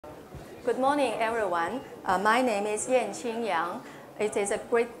Good morning, everyone. My name is Yanqing Yang. It is a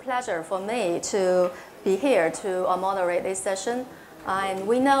great pleasure for me to be here to moderate this session. And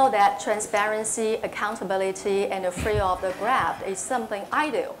we know that transparency, accountability, and the free of the graft is something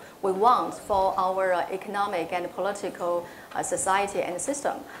ideal we want for our economic and political society and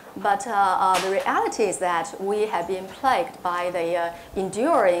system. But the reality is that we have been plagued by the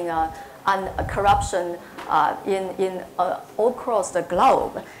enduring corruption all across the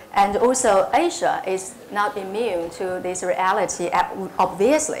globe. And also Asia is not immune to this reality,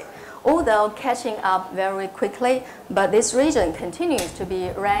 obviously. Although catching up very quickly, but this region continues to be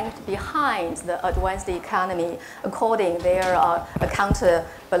ranked behind the advanced economy according to their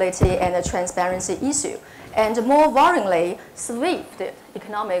accountability and transparency issue. And more worryingly, swift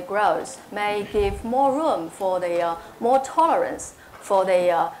economic growth may give more room for the more tolerance for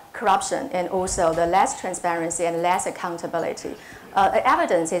the corruption and also the less transparency and less accountability.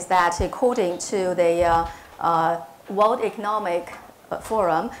 Evidence is that according to the World Economic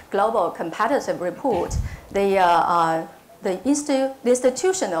Forum Global Competitive Report, the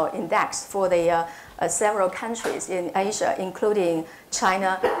institutional index for the several countries in Asia, including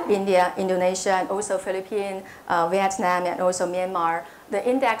China, India, Indonesia, and also Philippines, Vietnam, and also Myanmar, the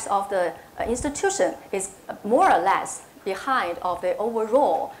index of the institution is more or less behind of the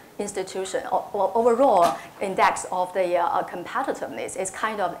overall institution or overall index of the competitiveness. Is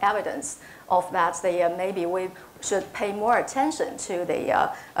kind of evidence of that maybe we should pay more attention to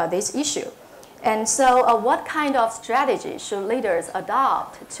this issue. And so what kind of strategy should leaders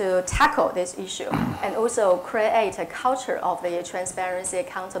adopt to tackle this issue and also create a culture of the transparency,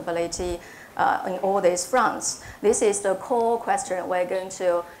 accountability in all these fronts? This is the core question we're going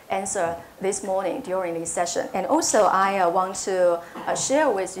to answer this morning during this session. And also I want to share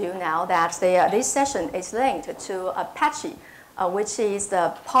with you now that this session is linked to Apache, which is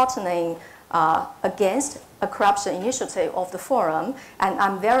the partnering against a corruption initiative of the forum. And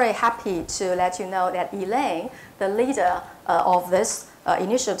I'm very happy to let you know that Elaine, the leader of this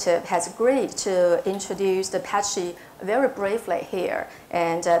initiative, has agreed to introduce the Apache very briefly here.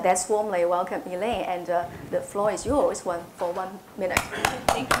 And let's warmly welcome Elaine, and the floor is yours for 1 minute.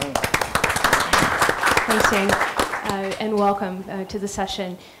 Thank you. Thanks, Yang, and welcome to the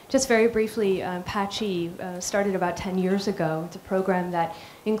session. Just very briefly, Apache started about 10 years ago. It's a program that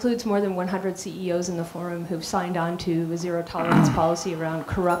includes more than 100 CEOs in the forum who've signed on to a zero-tolerance policy around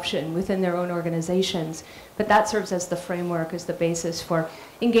corruption within their own organizations. But that serves as the framework, as the basis for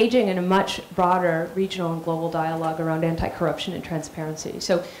engaging in a much broader regional and global dialogue around anti-corruption and transparency.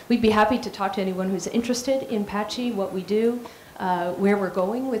 So we'd be happy to talk to anyone who's interested in Apache, what we do, where we're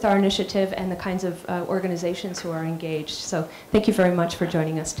going with our initiative, and the kinds of organizations who are engaged. So thank you very much for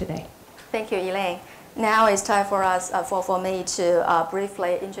joining us today. Thank you, Elaine. Now it's time for us, for me to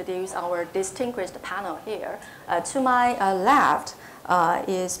briefly introduce our distinguished panel here. To my left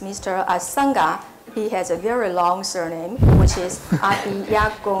is Mr. Asanga. He has a very long surname, which is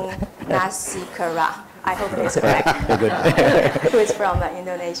Abeyagoonasekera. I hope it is correct. Who is from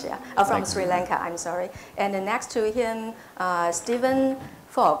Indonesia, from Sri Lanka, I'm sorry. And next to him, Stephen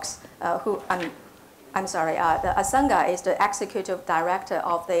Fox, who, I'm sorry, the Asanga is the executive director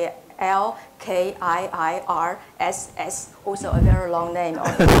of the LKIIRSS, also a very long name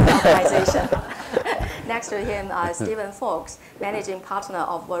of the organization. Next to him, Stephen Fox, managing partner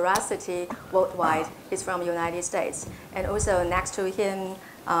of Veracity Worldwide, is from the United States. And also next to him,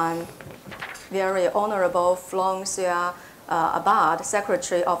 very honorable Florencio,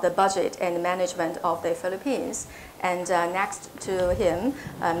 Secretary of the Budget and Management of the Philippines. And next to him,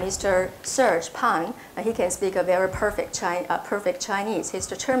 Mr. Serge Pan. He can speak a very perfect Chinese. He's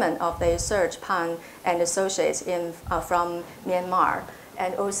the chairman of the Serge Pan and Associates from Myanmar.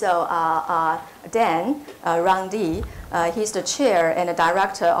 And also Dan Runde. He's the chair and the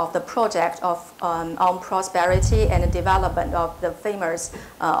director of the project on prosperity and development of the famous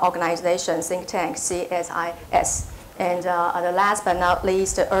organization think tank CSIS. And the last but not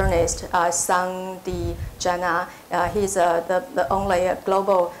least, Ernest Sangdi-Jana. He's the only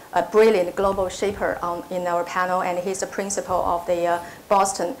brilliant global shaper in our panel, and he's the principal of the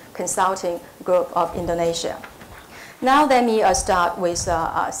Boston Consulting Group of Indonesia. Now let me start with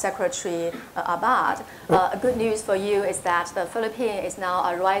Secretary Abad. Good news for you is that the Philippines is now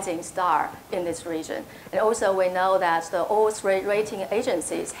a rising star in this region. And also we know that all three rating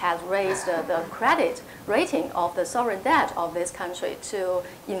agencies have raised the credit rating of the sovereign debt of this country to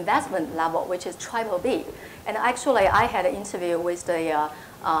investment level, which is BBB. And actually I had an interview with the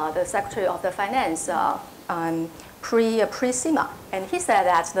Secretary of the Finance pre-SEMA, and he said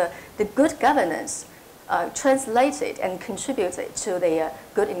that the good governance translated and contributed to the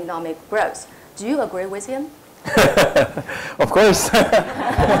good economic growth. Do you agree with him? Of course.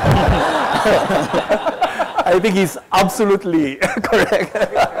 I think he's absolutely correct.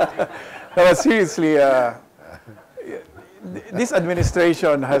 No, seriously, this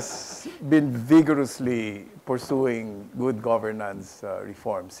administration has been vigorously pursuing good governance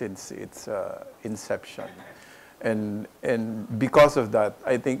reform since its inception. And because of that,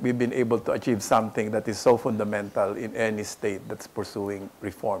 I think we've been able to achieve something that is so fundamental in any state that's pursuing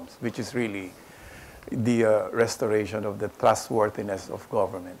reforms, which is really the restoration of the trustworthiness of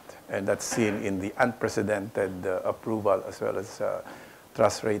government. And that's seen in the unprecedented approval as well as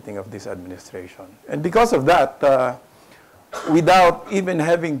trust rating of this administration. And because of that, without even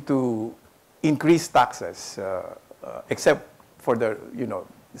having to increase taxes, except for the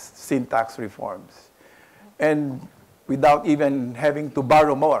sin tax reforms, and without even having to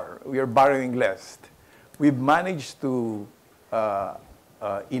borrow more, we are borrowing less. We've managed to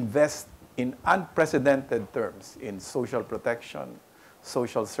invest in unprecedented terms in social protection,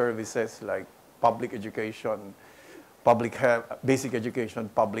 social services like public education, public health, basic education,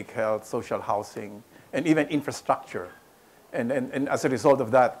 public health, social housing, and even infrastructure. And as a result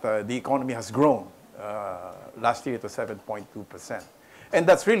of that, the economy has grown. Last year to 7.2%. And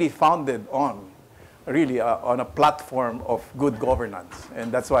that's really founded on a platform of good governance.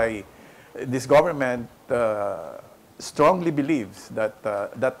 And that's why this government strongly believes that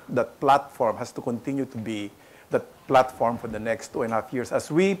that platform has to continue to be that platform for the next 2.5 years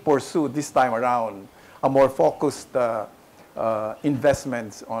as we pursue this time around a more focused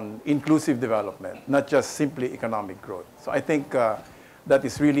investments on inclusive development, not just simply economic growth. So I think that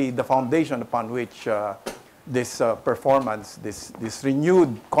is really the foundation upon which this performance, this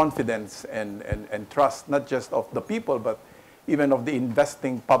renewed confidence and trust, not just of the people, but even of the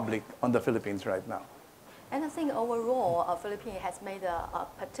investing public on the Philippines right now. And I think overall, Philippines has made a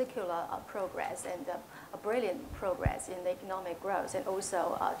particular progress and a brilliant progress in the economic growth and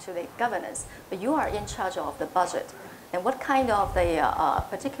also to the governance. But you are in charge of the budget. And what kind of the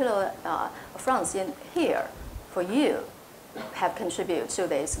particular fronts in here for you have contributed to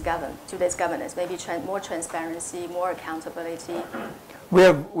this governance? Maybe more transparency, more accountability. We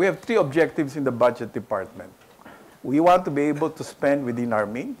have three objectives in the budget department. We want to be able to spend within our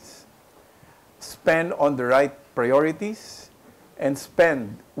means, spend on the right priorities, and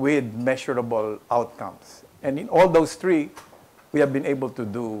spend with measurable outcomes. And in all those three, we have been able to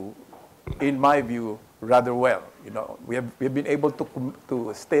do, in my view, rather well. We have been able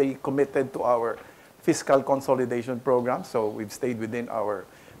to stay committed to our fiscal consolidation program, so we've stayed within our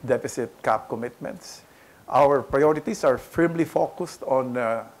deficit cap commitments. Our priorities are firmly focused on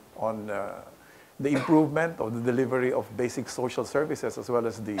the improvement of the delivery of basic social services as well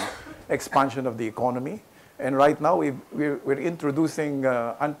as the expansion of the economy. And right now, we're introducing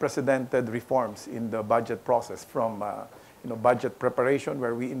unprecedented reforms in the budget process from budget preparation,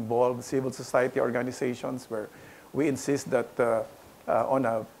 where we involve civil society organizations, where we insist that on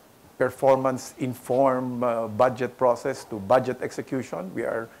a performance-informed budget process to budget execution. We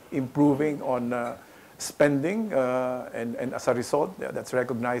are improving on spending, and as a result, that's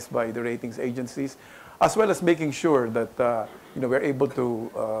recognized by the ratings agencies, as well as making sure that we're able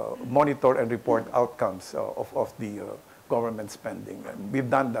to monitor and report outcomes of the government spending. And we've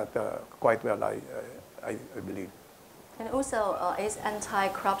done that quite well, I believe. And also, is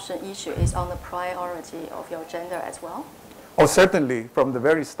anti-corruption issue is on the priority of your agenda as well? Oh, certainly. From the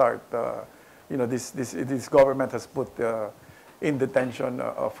very start, this government has put in detention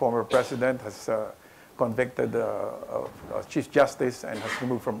a former president, has convicted a Chief Justice, and has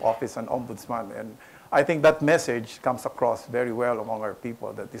removed from office an ombudsman. And I think that message comes across very well among our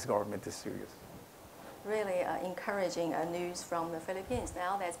people that this government is serious. Really encouraging news from the Philippines.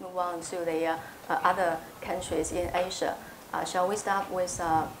 Now let's move on to the other countries in Asia. Shall we start with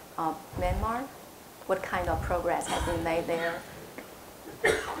Myanmar? What kind of progress has been made there?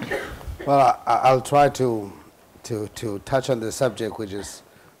 Well, I'll try to touch on the subject, which is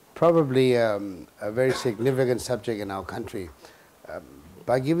probably a very significant subject in our country,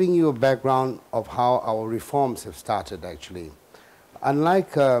 by giving you a background of how our reforms have started, actually.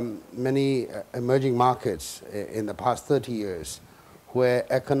 Unlike many emerging markets in the past 30 years, where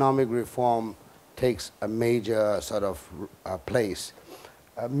economic reform takes a major sort of place,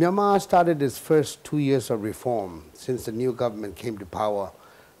 Myanmar started its first 2 years of reform since the new government came to power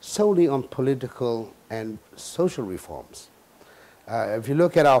solely on political and social reforms. If you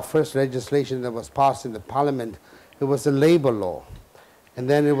look at our first legislation that was passed in the parliament, it was the labor law, and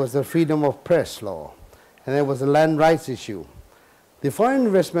then it was the freedom of press law, and there was the land rights issue. The foreign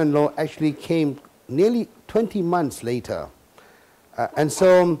investment law actually came nearly 20 months later. And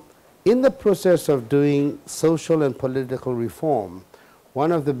so in the process of doing social and political reform,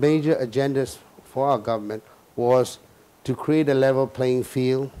 one of the major agendas for our government was to create a level playing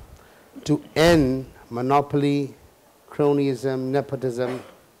field, to end monopoly, cronyism, nepotism,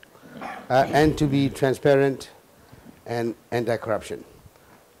 and to be transparent and anti-corruption.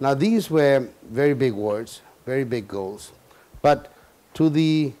 Now these were very big words, very big goals, but to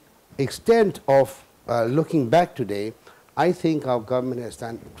the extent of looking back today, I think our government has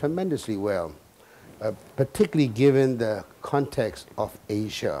done tremendously well, particularly given the context of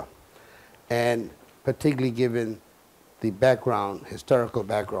Asia, and particularly given the background, historical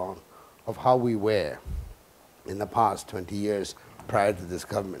background of how we were in the past 20 years prior to this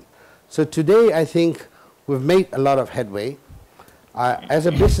government. So today I think we've made a lot of headway. As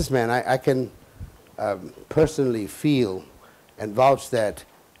a businessman, I can personally feel and vouch that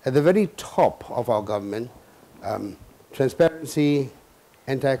at the very top of our government, transparency,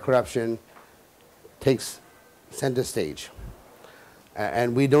 anti-corruption takes center stage.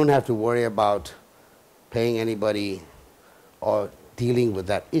 And we don't have to worry about paying anybody or dealing with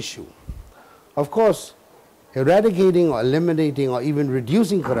that issue. Of course, eradicating or eliminating or even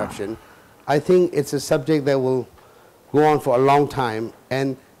reducing corruption, I think it's a subject that will go on for a long time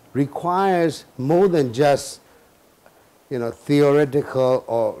and requires more than just theoretical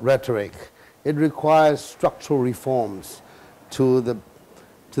or rhetoric. It requires structural reforms to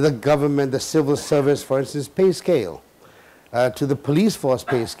the government, the civil service, for instance, pay scale, to the police force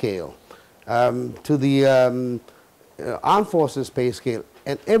pay scale, to the armed forces pay scale,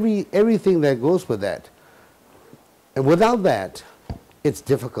 and everything that goes with that. And without that, it's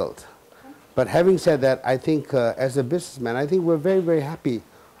difficult. But having said that, I think as a businessman, I think we're very, very happy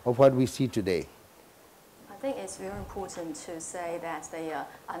of what we see today. I think it's very important to say that the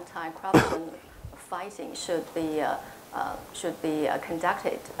anti-corruption fighting should be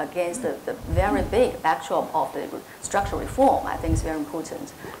conducted against the very big backdrop of the structural reform. I think it's very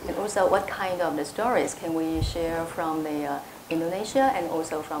important. And also, what kind of the stories can we share from the Indonesia and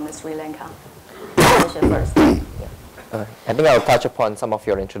also from the Sri Lanka? Indonesia first. I think I'll touch upon some of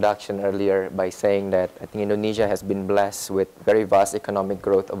your introduction earlier by saying that I think Indonesia has been blessed with very vast economic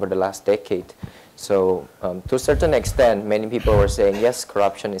growth over the last decade. So to a certain extent, many people were saying, yes,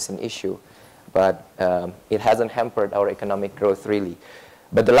 corruption is an issue, but it hasn't hampered our economic growth really.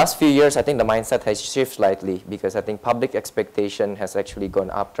 But the last few years, I think the mindset has shifted slightly because I think public expectation has actually gone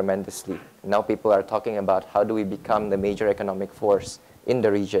up tremendously. Now people are talking about how do we become the major economic force in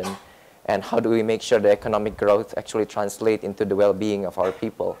the region, and how do we make sure the economic growth actually translates into the well-being of our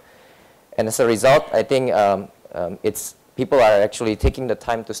people. And as a result, I think people are actually taking the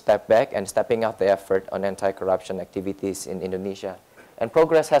time to step back and stepping up the effort on anti-corruption activities in Indonesia. And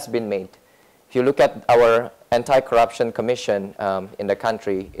progress has been made. If you look at our Anti-Corruption Commission in the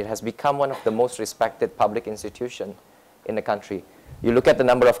country, it has become one of the most respected public institutions in the country. You look at the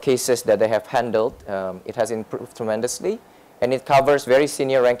number of cases that they have handled, it has improved tremendously. And it covers very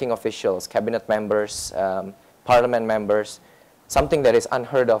senior ranking officials, cabinet members, parliament members, something that is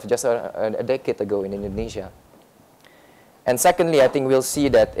unheard of just a decade ago in Indonesia. And secondly, I think we'll see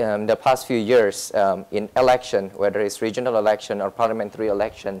that in the past few years in election, whether it's regional election or parliamentary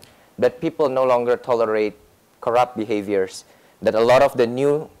election, that people no longer tolerate corrupt behaviors, that a lot of the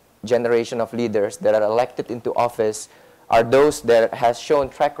new generation of leaders that are elected into office are those that has shown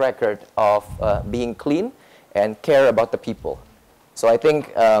track record of being clean and care about the people. So I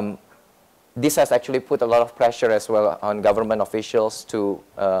think this has actually put a lot of pressure as well on government officials to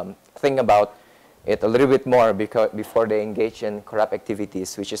think about it a little bit more before they engage in corrupt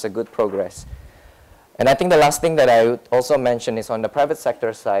activities, which is a good progress. And I think the last thing that I would also mention is on the private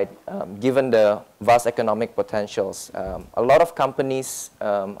sector side, given the vast economic potentials, a lot of companies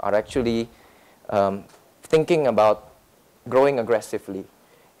are actually thinking about growing aggressively.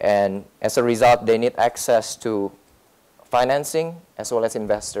 And as a result, they need access to financing as well as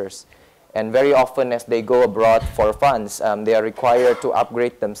investors. And very often as they go abroad for funds, they are required to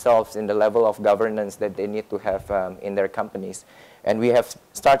upgrade themselves in the level of governance that they need to have in their companies. And we have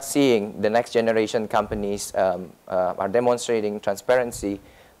started seeing the next generation companies are demonstrating transparency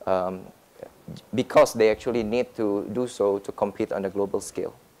because they actually need to do so to compete on a global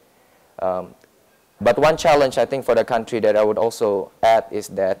scale. But one challenge, I think, for the country that I would also add is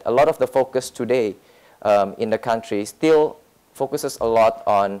that a lot of the focus today in the country still focuses a lot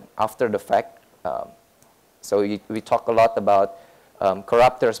on after the fact. So we talk a lot about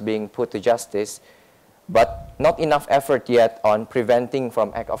corruptors being put to justice, but not enough effort yet on preventing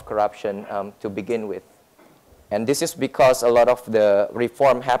from act of corruption to begin with. And this is because a lot of the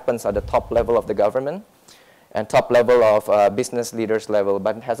reform happens at the top level of the government and top level of business leaders level,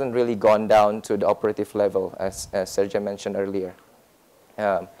 but it hasn't really gone down to the operative level, as Serge mentioned earlier.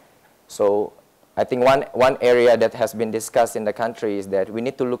 So I think one area that has been discussed in the country is that we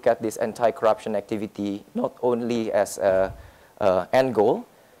need to look at this anti-corruption activity not only as an end goal,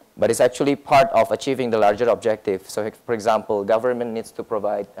 but it's actually part of achieving the larger objective. So for example, government needs to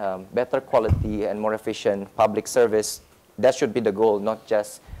provide better quality and more efficient public service. That should be the goal, not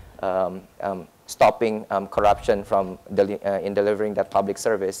just stopping corruption from in delivering that public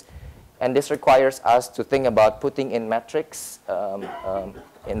service. And this requires us to think about putting in metrics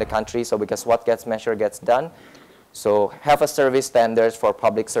in the country, so because what gets measured gets done. So have a service standards for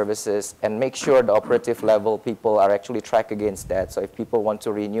public services and make sure the operative level people are actually tracked against that. So if people want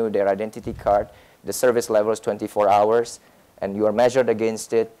to renew their identity card, the service level is 24 hours and you are measured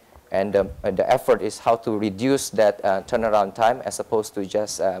against it. And the effort is how to reduce that turnaround time as opposed to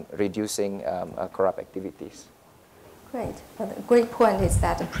just reducing corrupt activities. Great. But the great point is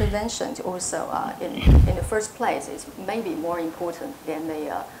that the prevention also in the first place is maybe more important than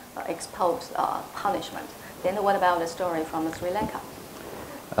the exposed punishment. Then what about the story from Sri Lanka?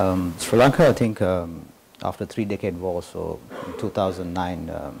 Sri Lanka, I think, after 3-decade war, so in 2009,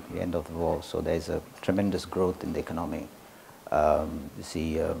 the end of the war, so there's a tremendous growth in the economy. You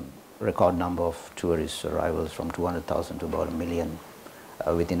see record number of tourist arrivals from 200,000 to about 1 million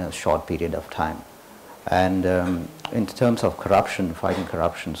within a short period of time. And in terms of corruption, fighting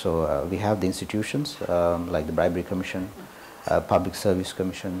corruption, so we have the institutions like the Bribery Commission, Public Service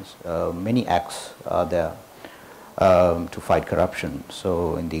Commissions, many acts are there to fight corruption.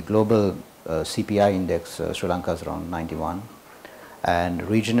 So in the global CPI index, Sri Lanka is around 91. And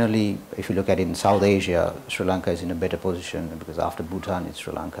regionally, if you look at it in South Asia, Sri Lanka is in a better position because after Bhutan, it's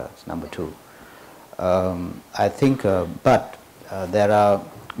Sri Lanka, it's number 2. I think, but there are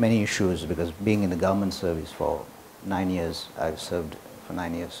many issues because being in the government service for 9 years, I've served for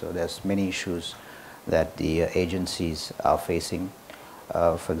 9 years, so there's many issues that the agencies are facing.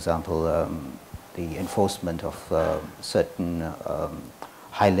 For example, the enforcement of certain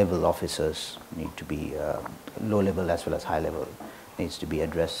high-level officers need to be low-level as well as high-level needs to be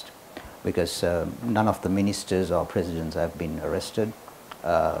addressed because none of the ministers or presidents have been arrested,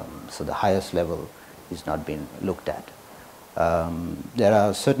 so the highest level is not being looked at. There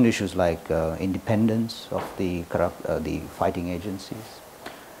are certain issues like independence of the fighting agencies.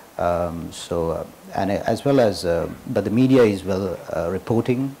 And as well as, but the media is well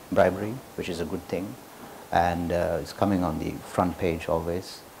reporting bribery, which is a good thing, and it's coming on the front page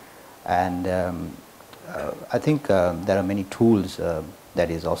always. And I think there are many tools that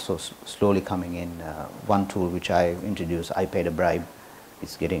is also slowly coming in. One tool which I introduced, I Paid a Bribe,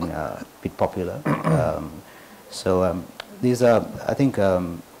 is getting a bit popular. These are, I think,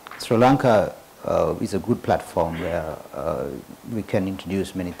 Sri Lanka is a good platform where we can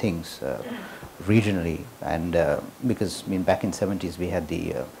introduce many things regionally, and because I mean back in 70s we had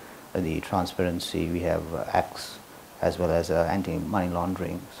the transparency, we have acts as well as anti-money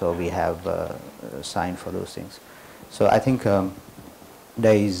laundering, so we have signed for those things. So I think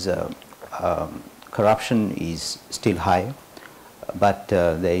there is corruption is still high, but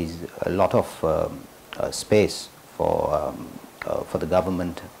there is a lot of space for the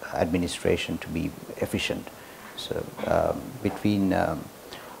government administration to be efficient. So between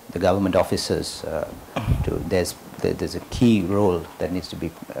the government officers, there's a key role that needs to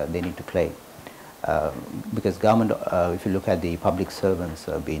be they need to play because government, if you look at the public servants,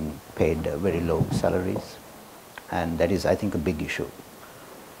 are being paid very low salaries, and that is, I think, a big issue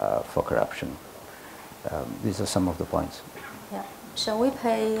for corruption. These are some of the points. Yeah. Shall we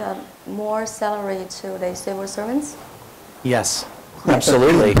pay more salary to the civil servants? Yes,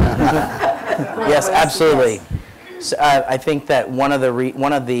 absolutely. Yes, absolutely. So, I think that one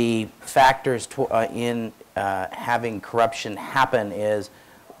of the factors in having corruption happen is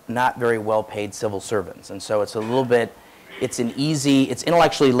not very well paid civil servants, and so it's a little bit, it's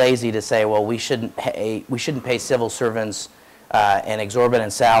intellectually lazy to say, well, we shouldn't pay civil servants an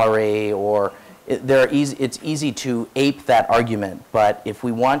exorbitant salary, or it's easy to ape that argument. But if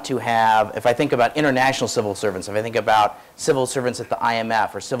we want to have, if I think about international civil servants, if I think about civil servants at the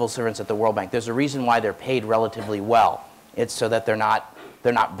IMF or civil servants at the World Bank, there's a reason why they're paid relatively well. It's so that they're not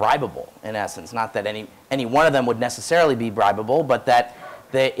bribable, in essence. Not that any one of them would necessarily be bribable, but that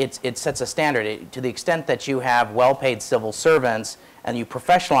it sets a standard. To the extent that you have well-paid civil servants and you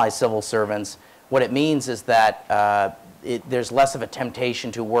professionalize civil servants, what it means is that there's less of a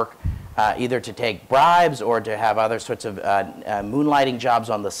temptation to work either to take bribes or to have other sorts of moonlighting jobs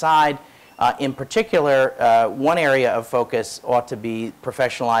on the side. In particular, one area of focus ought to be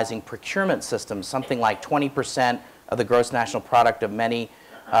professionalizing procurement systems. Something like 20% of the gross national product of many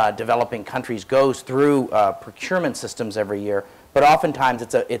developing countries goes through procurement systems every year. But oftentimes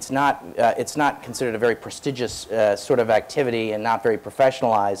it's not considered a very prestigious sort of activity and not very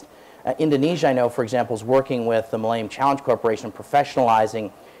professionalized. Indonesia, I know, for example, is working with the Millennium Challenge Corporation,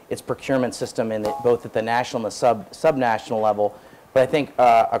 professionalizing its procurement system both at the national and the subnational level. But I think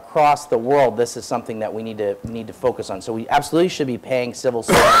across the world, this is something that we need to focus on. So we absolutely should be paying civil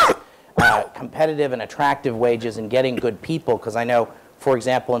servants competitive and attractive wages and getting good people, because I know, for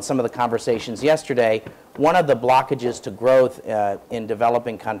example, in some of the conversations yesterday, one of the blockages to growth in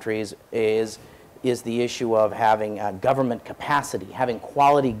developing countries is the issue of having government capacity, having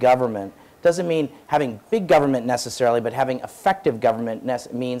quality government. Doesn't mean having big government necessarily, but having effective government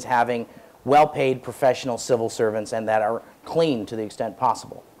means having well-paid professional civil servants and that are clean to the extent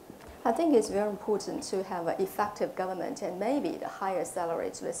possible. I think it's very important to have an effective government and maybe the higher salary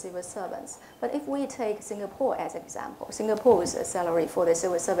to the civil servants. But if we take Singapore as an example, Singapore's salary for the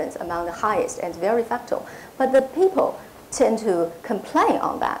civil servants among the highest and very factual. But the people tend to complain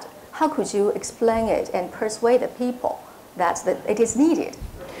on that. How could you explain it and persuade the people that it is needed?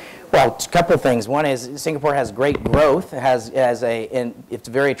 Well, a couple of things. One is Singapore has great growth, it's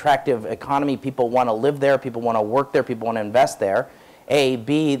a very attractive economy. People want to live there, people want to work there, people want to invest there.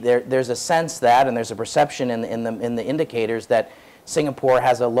 B, there's a sense that, and there's a perception in the indicators that Singapore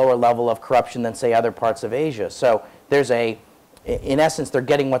has a lower level of corruption than, say, other parts of Asia. So there's in essence, they're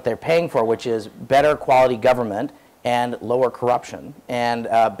getting what they're paying for, which is better quality government and lower corruption and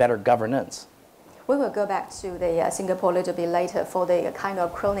better governance. We will go back to the Singapore a little bit later for the kind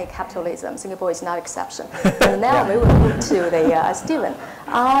of crony capitalism. Singapore is not exception. And now we will move to the Stephen.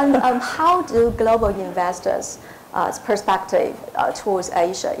 How do global investors' perspective towards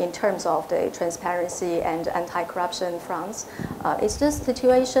Asia in terms of the transparency and anti-corruption fronts? Is this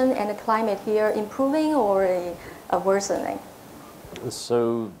situation and the climate here improving or a worsening?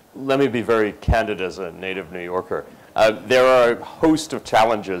 So let me be very candid as a native New Yorker. There are a host of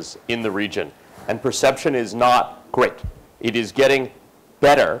challenges in the region. And perception is not great. It is getting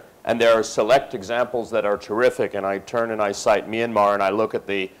better, and there are select examples that are terrific, and I turn and I cite Myanmar, and I look at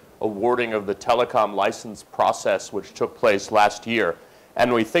the awarding of the telecom license process which took place last year,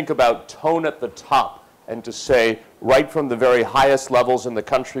 and we think about tone at the top, and to say, right from the very highest levels in the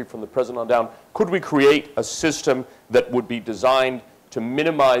country, from the president on down, could we create a system that would be designed to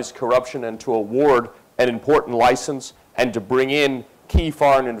minimize corruption and to award an important license and to bring in key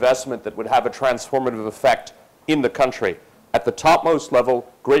foreign investment that would have a transformative effect in the country. At the topmost level,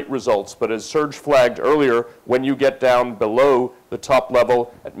 great results, but as Serge flagged earlier, when you get down below the top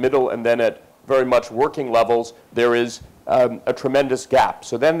level, at middle and then at very much working levels, there is a tremendous gap.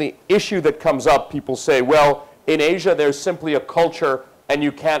 So then the issue that comes up, people say, well, in Asia there's simply a culture and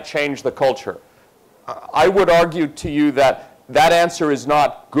you can't change the culture. I would argue to you that that answer is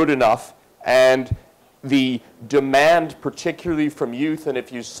not good enough, and the demand, particularly from youth, and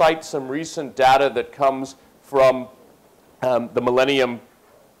if you cite some recent data that comes from the Millennium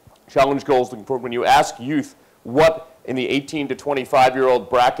Challenge Goals, when you ask youth what in the 18 to 25-year-old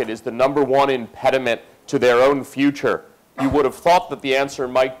bracket is the #1 impediment to their own future, you would have thought that the answer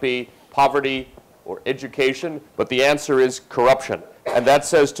might be poverty or education, but the answer is corruption. And that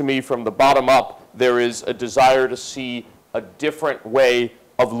says to me from the bottom up, there is a desire to see a different way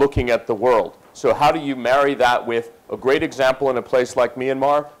of looking at the world. So how do you marry that with a great example in a place like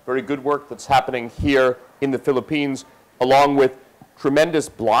Myanmar, very good work that's happening here in the Philippines, along with tremendous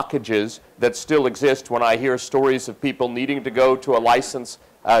blockages that still exist when I hear stories of people needing to go to a license,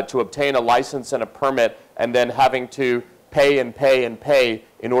 to obtain a license and a permit, and then having to pay and pay and pay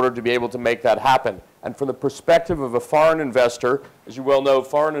in order to be able to make that happen. And from the perspective of a foreign investor, as you well know,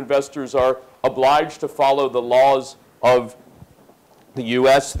 foreign investors are obliged to follow the laws of the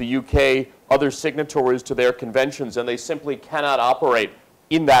US, the UK, other signatories to their conventions, and they simply cannot operate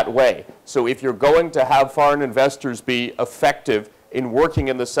in that way. So if you're going to have foreign investors be effective in working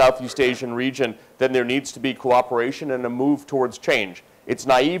in the Southeast Asian region, then there needs to be cooperation and a move towards change. It's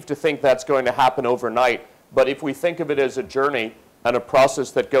naive to think that's going to happen overnight, but if we think of it as a journey and a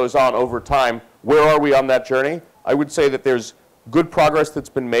process that goes on over time, where are we on that journey? I would say that there's good progress that's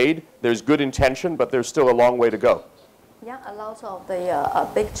been made, there's good intention, but there's still a long way to go. Yeah, a lot of the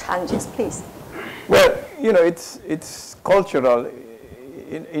big challenges, please. Well, you know, it's cultural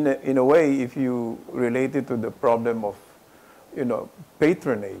in a way if you relate it to the problem of, you know,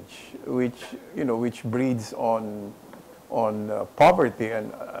 patronage, which breeds on poverty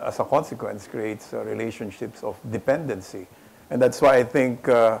and as a consequence creates relationships of dependency. And that's why I think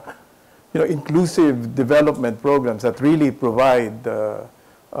inclusive development programs that really provide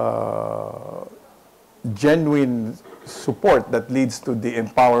genuine support that leads to the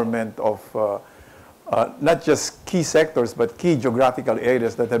empowerment of not just key sectors, but key geographical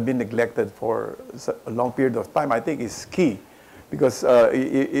areas that have been neglected for a long period of time, I think is key. Because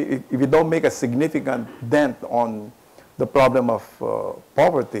if you don't make a significant dent on the problem of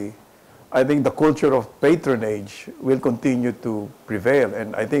poverty, I think the culture of patronage will continue to prevail.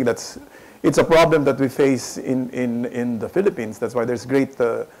 And I think it's a problem that we face in the Philippines. That's why there's great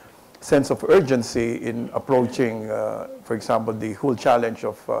sense of urgency in approaching, for example, the whole challenge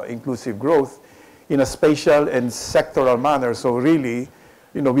of inclusive growth in a spatial and sectoral manner. So really,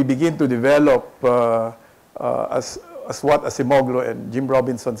 we begin to develop, as what Asimoglu and Jim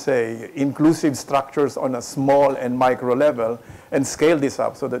Robinson say, inclusive structures on a small and micro level, and scale this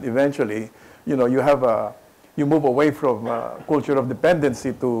up so that eventually, you move away from culture of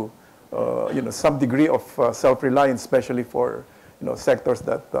dependency to, some degree of self-reliance, especially for, sectors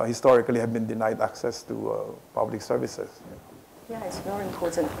that historically have been denied access to public services. Yeah, it's very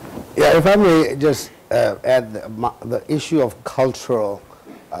important. Yeah, if I may just add the issue of cultural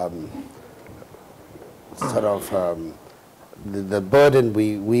the burden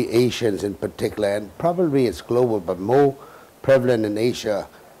we Asians in particular, and probably it's global, but more prevalent in Asia,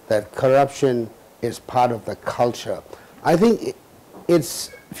 that corruption is part of the culture. I think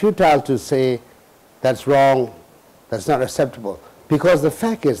it's futile to say that's wrong, that's not acceptable, because the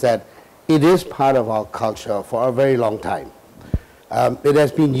fact is that it is part of our culture for a very long time. It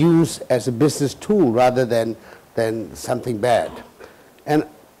has been used as a business tool rather than something bad. And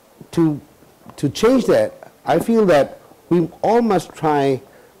to change that, I feel that we all must try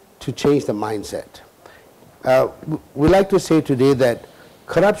to change the mindset. We like to say today that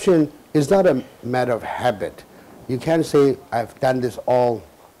corruption is not a matter of habit. You can't say, I've done this all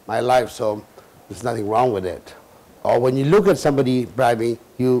my life, so there's nothing wrong with it. Or when you look at somebody bribing,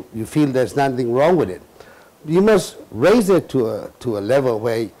 you feel there's nothing wrong with it. You must raise it to a level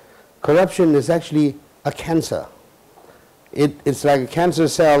where corruption is actually a cancer. It's like a cancer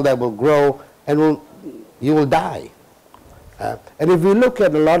cell that will grow and you will die. And if we look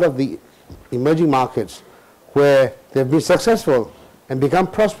at a lot of the emerging markets where they've been successful and become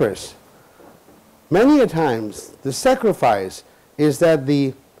prosperous, many a times the sacrifice is that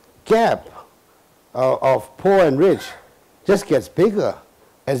the gap of poor and rich just gets bigger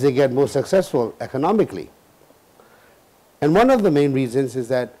as they get more successful economically. And one of the main reasons is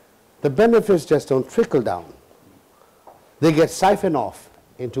that the benefits just don't trickle down. They get siphoned off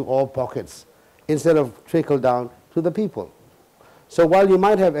into all pockets instead of trickle down to the people. So while you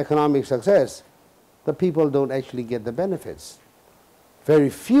might have economic success, the people don't actually get the benefits. Very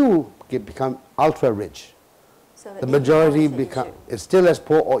few become ultra rich. So the majority is still as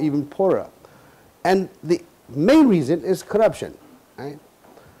poor or even poorer. And the main reason is corruption. Right?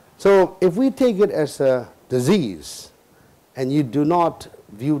 So if we take it as a disease, and you do not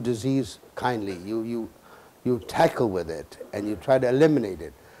view disease kindly, you tackle with it and you try to eliminate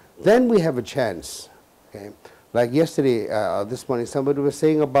it, then we have a chance. Okay? Like yesterday, this morning, somebody was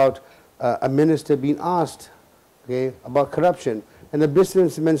saying about a minister being asked, okay, about corruption, and the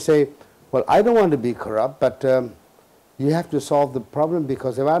businessmen say, well, I don't want to be corrupt, but you have to solve the problem,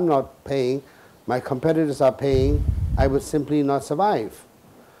 because if I'm not paying, my competitors are paying, I would simply not survive.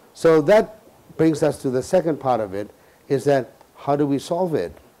 So that brings us to the second part of it, is that how do we solve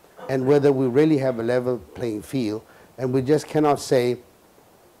it, and whether we really have a level playing field, and we just cannot say,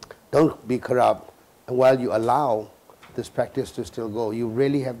 don't be corrupt, and while you allow this practice to still go, you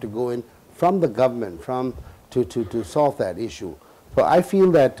really have to go in from the government to solve that issue. So I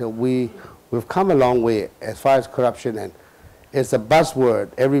feel that we've come a long way as far as corruption, and it's a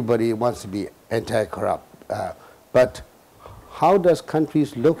buzzword. Everybody wants to be anti-corrupt. But how does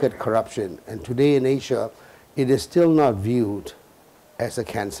countries look at corruption? And today in Asia, it is still not viewed as a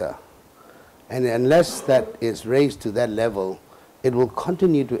cancer. And unless that is raised to that level, it will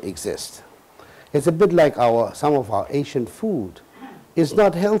continue to exist. It's a bit like some of our Asian food. It's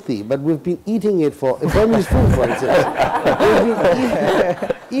not healthy, but we've been eating it for, Burmese food for instance, we've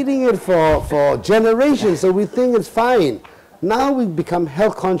been eating it for generations, so we think it's fine. Now we've become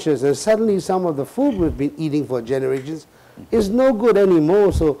health conscious, and suddenly some of the food we've been eating for generations is no good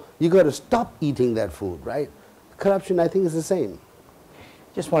anymore, so you got to stop eating that food, right? Corruption, I think, is the same.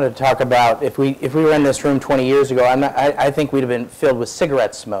 Just wanted to talk about, if we were in this room 20 years ago, I think we'd have been filled with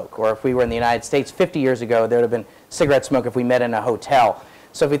cigarette smoke. Or if we were in the United States 50 years ago, there would have been cigarette smoke if we met in a hotel.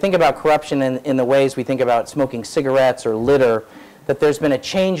 So if we think about corruption in the ways we think about smoking cigarettes or litter, that there's been a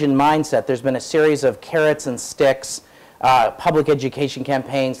change in mindset. There's been a series of carrots and sticks public education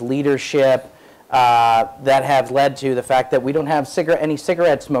campaigns, leadership, that have led to the fact that we don't have any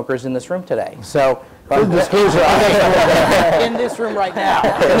cigarette smokers in this room today. So, full disclosure, in this room right now.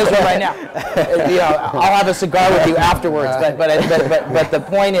 In this room right now. You know, I'll have a cigar with you afterwards. But the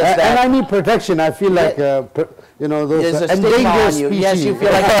point is that, and I need protection. I feel like you know, those there's a stigma on endangered you. species. Yes, you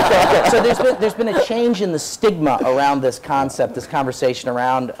feel like. So there's been a change in the stigma around this concept, this conversation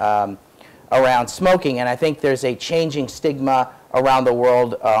around around smoking, and I think there's a changing stigma around the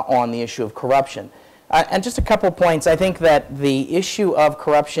world on the issue of corruption. And just a couple points. I think that the issue of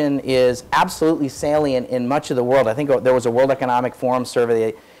corruption is absolutely salient in much of the world. I think there was a World Economic Forum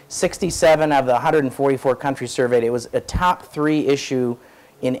survey. 67 of the 144 countries surveyed, it was a top 3 issue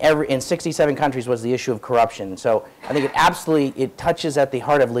in 67 countries was the issue of corruption. So I think it touches at the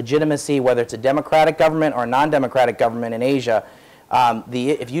heart of legitimacy, whether it's a democratic government or a non-democratic government in Asia.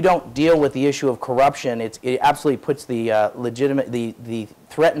 If you don't deal with the issue of corruption, it absolutely puts threatens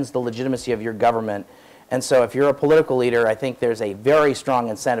the legitimacy of your government. And so if you're a political leader, I think there's a very strong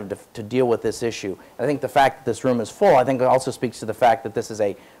incentive to deal with this issue. I think the fact that this room is full, I think it also speaks to the fact that this is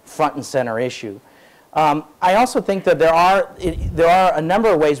a front and center issue. I also think that there are a number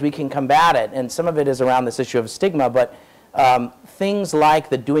of ways we can combat it, and some of it is around this issue of stigma, but things like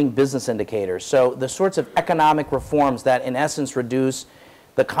the doing business indicators. So the sorts of economic reforms that in essence reduce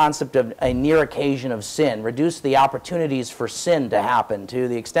the concept of a near occasion of sin, reduce the opportunities for sin to happen to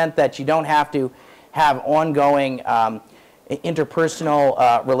the extent that you don't have to have ongoing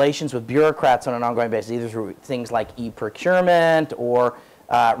interpersonal relations with bureaucrats on an ongoing basis, either through things like e-procurement or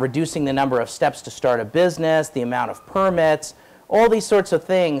reducing the number of steps to start a business, the amount of permits. All these sorts of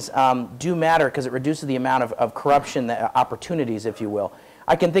things do matter because it reduces the amount of corruption opportunities, if you will.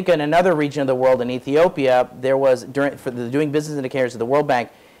 I can think in another region of the world, in Ethiopia, there was, for the doing business indicators of the World Bank,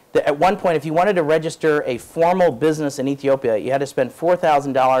 that at one point, if you wanted to register a formal business in Ethiopia, you had to spend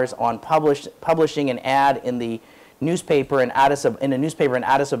 $4,000 on publishing an ad in the newspaper in Addis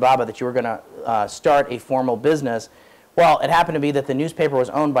Ababa that you were going to start a formal business. Well, it happened to be that the newspaper was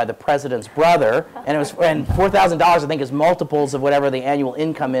owned by the president's brother, and $4,000 I think is multiples of whatever the annual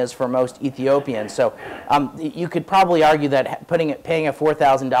income is for most Ethiopians. So you could probably argue that paying a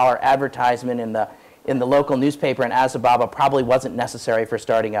 $4,000 advertisement in the local newspaper in Addis Ababa probably wasn't necessary for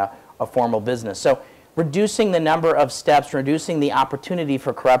starting a formal business. So reducing the number of steps, reducing the opportunity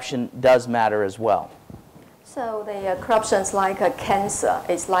for corruption does matter as well. So the corruption is like a cancer,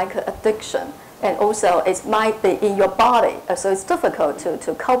 it's like an addiction. And also it might be in your body, so it's difficult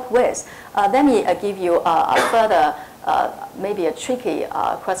to cope with. Let me give you a further, maybe a tricky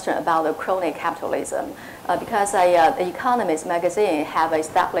question about the crony capitalism. Because the Economist magazine have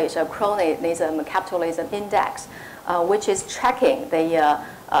established a cronyism capitalism index, which is tracking the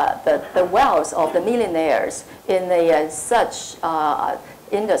wealth of the millionaires in such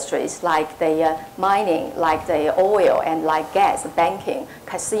industries like the mining, like the oil and like gas, banking,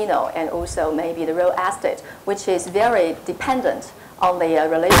 casino, and also maybe the real estate, which is very dependent on the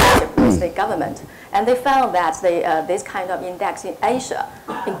relationship with the government. And they found that this kind of index in Asia,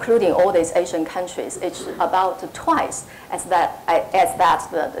 including all these Asian countries, it's about twice as the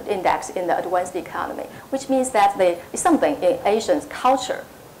index in the advanced economy, which means that it's something in Asian culture.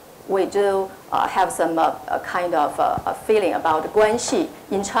 We do have some kind of feeling about 关系.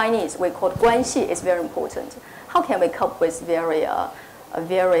 In Chinese, we call 关系is very important. How can we cope with a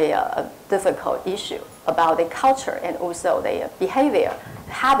very difficult issue about the culture and also the behavior,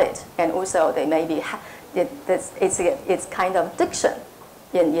 habit, and also they maybe it's kind of addiction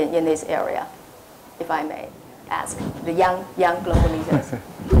in this area, if I may ask the young global leaders.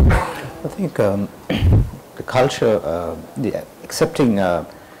 I think the culture, accepting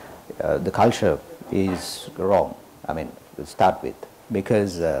the culture is wrong. I mean, to start with,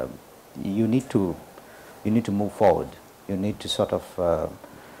 because you need to move forward. You need to sort of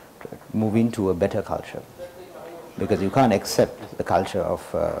move into a better culture, because you can't accept the culture of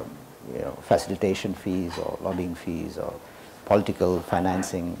facilitation fees or lobbying fees or political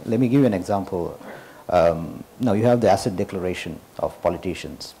financing. Let me give you an example. Now you have the asset declaration of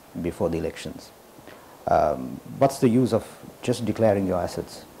politicians before the elections. What's the use of just declaring your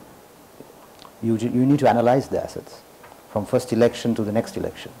assets? You need to analyze the assets from first election to the next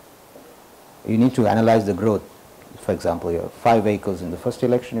election. You need to analyze the growth. For example, you have 5 vehicles in the first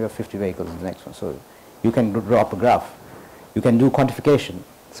election, you have 50 vehicles in the next one. So you can draw up a graph. You can do quantification.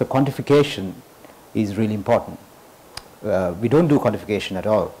 So quantification is really important. We don't do quantification at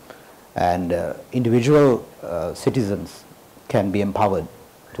all. And individual citizens can be empowered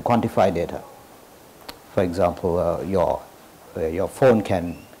to quantify data. For example, your phone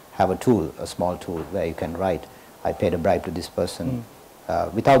can have a tool, a small tool, where you can write I paid a bribe to this person,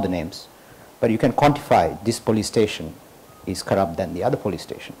 without the names. But you can quantify this police station is corrupt than the other police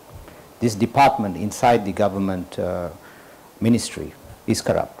station. This department inside the government ministry is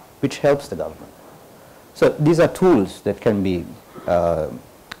corrupt, which helps the government. So these are tools that can be,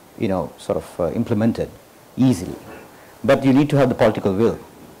 implemented easily. But you need to have the political will.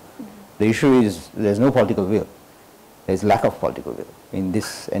 The issue is there's no political will. There's lack of political will. In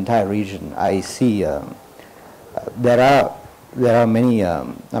this entire region, I see there are many,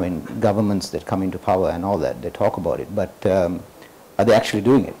 governments that come into power and all that. They talk about it, but are they actually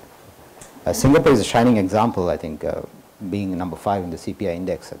doing it? Singapore is a shining example, I think, being number 5 in the CPI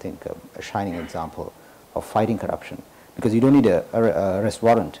index, I think a shining example of fighting corruption, because you don't need a arrest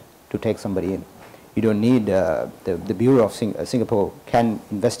warrant to take somebody in. You don't need, the Bureau of Singapore can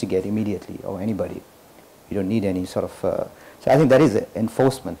investigate immediately, or anybody. You don't need any sort of, so I think that is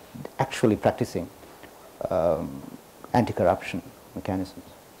enforcement, actually practicing anti-corruption mechanisms.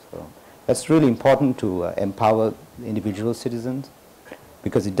 So that's really important to empower individual citizens,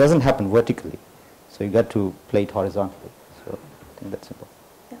 because it doesn't happen vertically. So you got to play it horizontally. So I think that's important.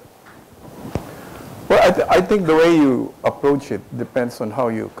 Well, I think the way you approach it depends on how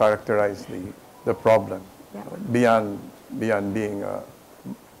you characterize the problem, beyond being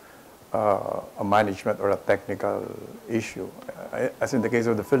a management or a technical issue. As in the case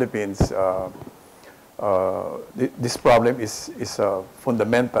of the Philippines, this problem is a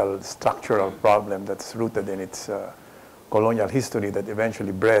fundamental structural problem that's rooted in its colonial history that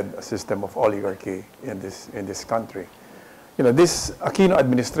eventually bred a system of oligarchy in this country. You know, this Aquino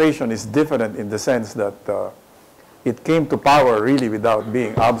administration is different in the sense that it came to power really without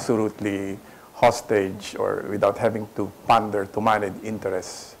being absolutely hostage or without having to pander to managed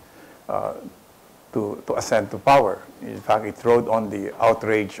interests to ascend to power. In fact, it rode on the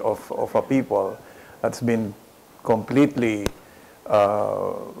outrage of a people that's been completely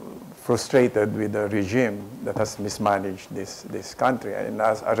frustrated with the regime that has mismanaged this country. And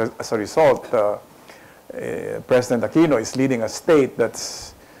as a result, President Aquino is leading a state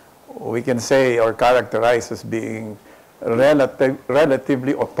that's, we can say or characterize as being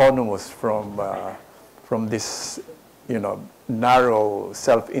relatively autonomous from this, narrow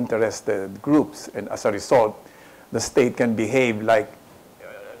self-interested groups. And as a result, the state can behave like,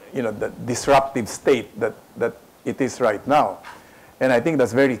 the disruptive state that it is right now. And I think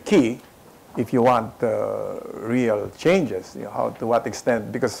that's very key if you want real changes, to what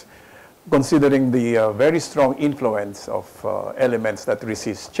extent, because considering the very strong influence of elements that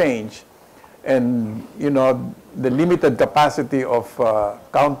resist change, and the limited capacity of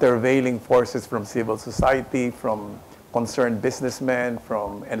countervailing forces from civil society, from concerned businessmen,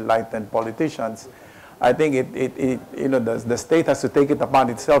 from enlightened politicians, I think the state has to take it upon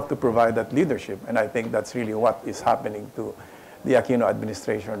itself to provide that leadership, and I think that's really what is happening to the Aquino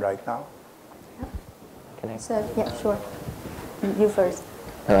administration right now. So, yeah, sure. You first.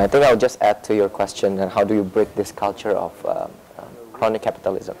 I think I'll just add to your question, how do you break this culture of crony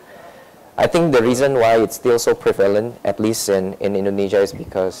capitalism? I think the reason why it's still so prevalent, at least in Indonesia, is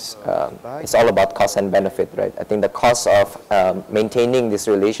because it's all about cost and benefit, right? I think the costs of maintaining this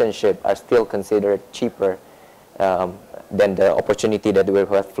relationship are still considered cheaper than the opportunity that we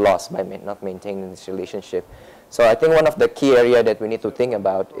have lost by not maintaining this relationship. So I think one of the key areas that we need to think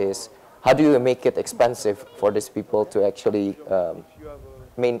about is how do you make it expensive for these people to actually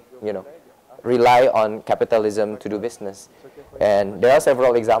rely on capitalism to do business. And there are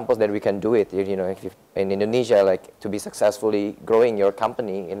several examples that we can do it. If in Indonesia, like to be successfully growing your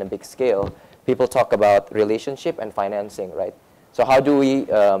company in a big scale, people talk about relationship and financing, right? So how do we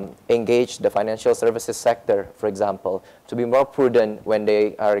engage the financial services sector, for example, to be more prudent when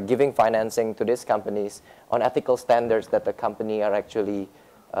they are giving financing to these companies on ethical standards that the company are actually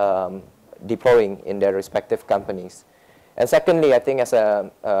deploying in their respective companies? And secondly, I think as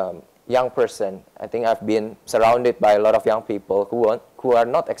a young person, I think I've been surrounded by a lot of young people who are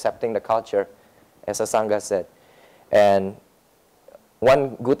not accepting the culture, as Asanga said. And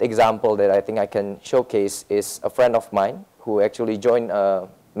one good example that I think I can showcase is a friend of mine who actually joined a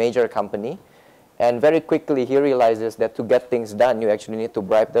major company. And very quickly he realizes that to get things done, you actually need to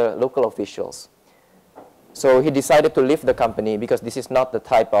bribe the local officials. So he decided to leave the company because this is not the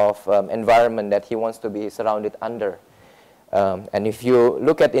type of environment that he wants to be surrounded under. And if you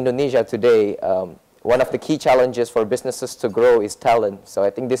look at Indonesia today, one of the key challenges for businesses to grow is talent. So I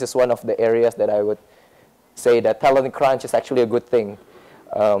think this is one of the areas that I would say that talent crunch is actually a good thing.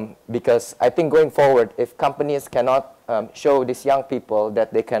 Because I think going forward, if companies cannot show these young people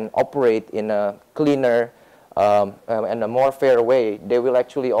that they can operate in a cleaner, in a more fair way, they will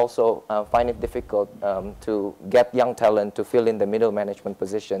actually also find it difficult to get young talent to fill in the middle management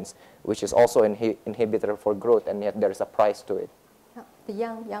positions, which is also an inhibitor for growth, and yet there's a price to it. The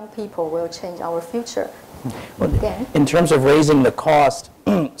young people will change our future. Well, in terms of raising the cost,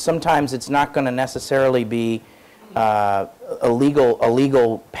 sometimes it's not going to necessarily be a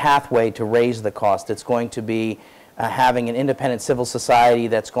legal pathway to raise the cost. It's going to be having an independent civil society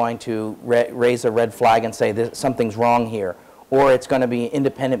that's going to raise a red flag and say something's wrong here. Or it's going to be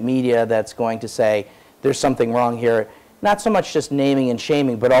independent media that's going to say there's something wrong here. Not so much just naming and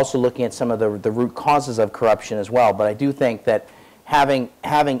shaming, but also looking at some of the root causes of corruption as well. But I do think that having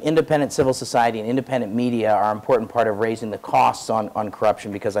independent civil society and independent media are an important part of raising the costs on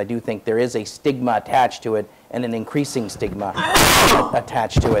corruption, because I do think there is a stigma attached to it, and an increasing stigma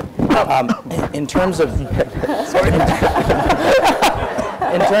attached to it. In terms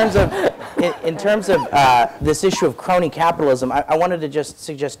of this issue of crony capitalism, I wanted to just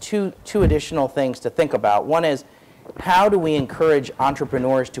suggest two additional things to think about. One is, how do we encourage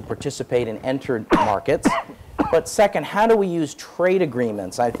entrepreneurs to participate and enter markets? But second, how do we use trade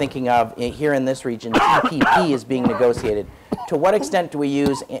agreements? I'm thinking of, here in this region, TPP is being negotiated. To what extent do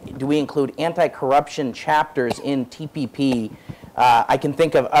we include anti-corruption chapters in TPP? I can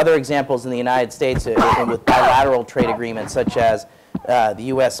think of other examples in the United States with bilateral trade agreements, such as the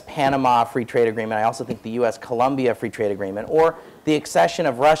U.S.-Panama Free Trade Agreement. I also think the U.S.-Colombia Free Trade Agreement, or the accession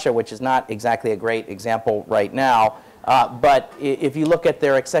of Russia, which is not exactly a great example right now. But if you look at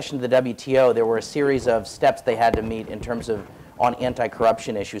their accession to the WTO, there were a series of steps they had to meet in terms of on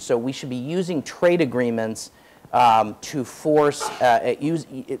anti-corruption issues. So we should be using trade agreements to force,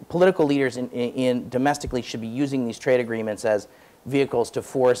 political leaders domestically should be using these trade agreements as vehicles to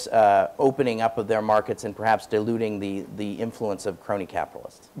force opening up of their markets and perhaps diluting the influence of crony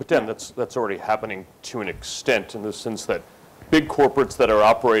capitalists. But Dan, that's already happening to an extent, in the sense that big corporates that are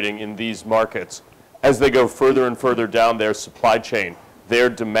operating in these markets, as they go further and further down their supply chain, they're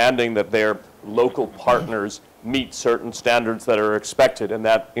demanding that their local partners meet certain standards that are expected, and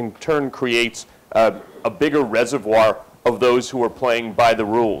that in turn creates a bigger reservoir of those who are playing by the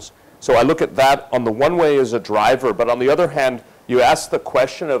rules. So I look at that on the one way as a driver, but on the other hand, you ask the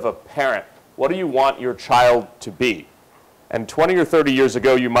question of a parent, what do you want your child to be? And 20 or 30 years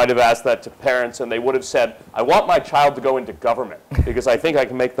ago, you might have asked that to parents, and they would have said, I want my child to go into government because I think I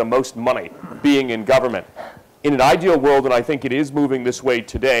can make the most money being in government. In an ideal world, and I think it is moving this way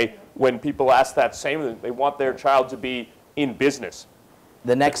today, when people ask that same thing, they want their child to be in business.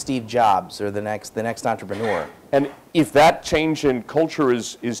 The next Steve Jobs, or the next entrepreneur. And if that change in culture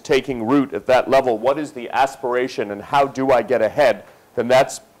is taking root at that level, what is the aspiration and how do I get ahead? Then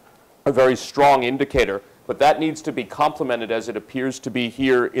that's a very strong indicator. But that needs to be complemented, as it appears to be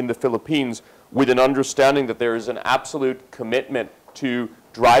here in the Philippines, with an understanding that there is an absolute commitment to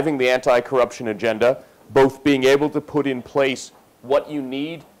driving the anti-corruption agenda, both being able to put in place what you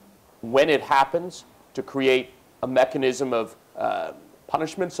need when it happens to create a mechanism of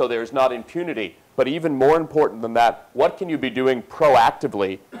punishment so there's not impunity. But even more important than that, what can you be doing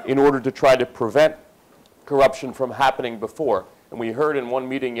proactively in order to try to prevent corruption from happening before? And we heard in one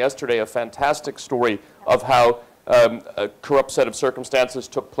meeting yesterday a fantastic story of how a corrupt set of circumstances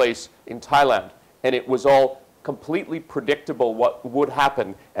took place in Thailand. And it was all completely predictable what would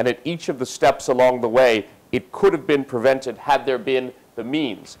happen. And at each of the steps along the way, it could have been prevented had there been the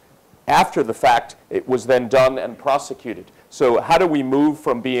means. After the fact, it was then done and prosecuted. So how do we move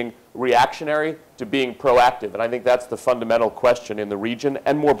from being reactionary to being proactive? And I think that's the fundamental question in the region,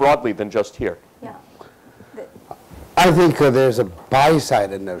 and more broadly than just here. Yeah. I think there's a buy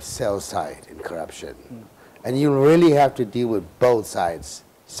side and a sell side in corruption. And you really have to deal with both sides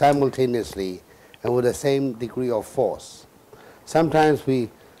simultaneously and with the same degree of force. Sometimes we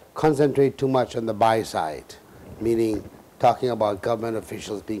concentrate too much on the buy side, meaning talking about government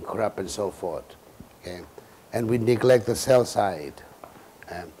officials being corrupt and so forth. Okay? And we neglect the sell side,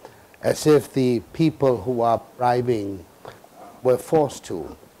 as if the people who are bribing were forced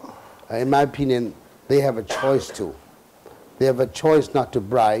to. In my opinion, they have a choice to. They have a choice not to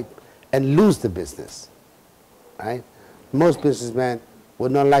bribe and lose the business. Right? Most businessmen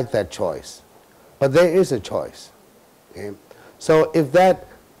would not like that choice. But there is a choice. Okay? So if that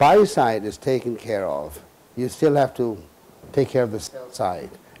buy side is taken care of, you still have to take care of the sell side,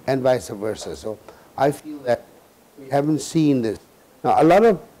 and vice versa. So I feel that we haven't seen this. Now, a lot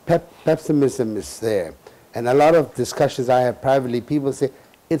of pessimism is there, and a lot of discussions I have privately, people say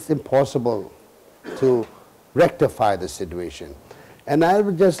it's impossible to rectify the situation. And I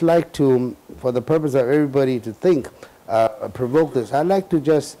would just like to, for the purpose of everybody to think, provoke this, I'd like to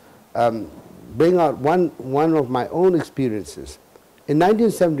just bring out one of my own experiences. In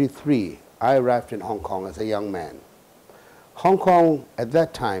 1973, I arrived in Hong Kong as a young man. Hong Kong at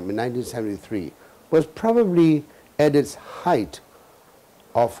that time, in 1973, was probably at its height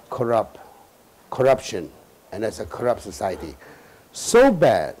of corruption and as a corrupt society. So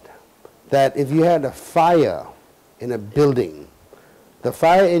bad that if you had a fire in a building, the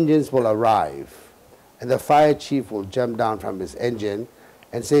fire engines will arrive and the fire chief will jump down from his engine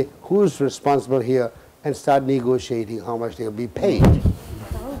and say, who's responsible here, and start negotiating how much they'll be paid.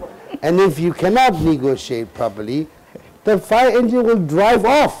 And if you cannot negotiate properly, the fire engine will drive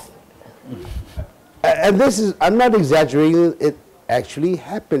off. And this is, I'm not exaggerating, it actually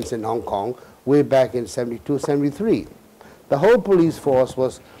happens in Hong Kong way back in 72, 73. The whole police force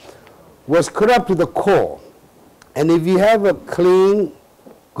was corrupt to the core. And if you have a clean,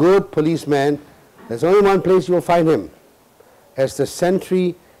 good policeman, there's only one place you will find him, as the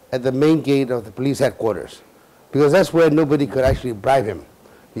sentry at the main gate of the police headquarters, because that's where nobody could actually bribe him.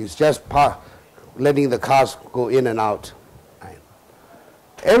 He's just letting the cars go in and out.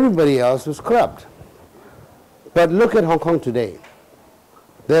 Everybody else was corrupt. But look at Hong Kong today.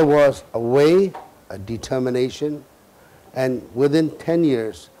 There was a way, a determination, and within 10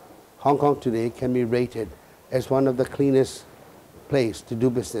 years, Hong Kong today can be rated as one of the cleanest places to do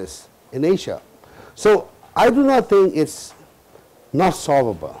business in Asia. So I do not think it's not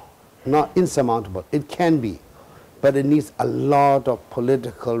solvable, not insurmountable. It can be, but it needs a lot of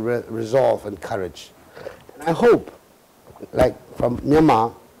political resolve and courage. And I hope, like from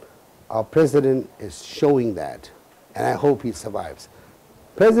Myanmar, our president is showing that, and I hope he survives.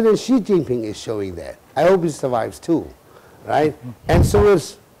 President Xi Jinping is showing that. I hope he survives too, right? And so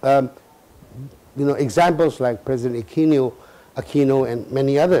is, examples like President Aquino and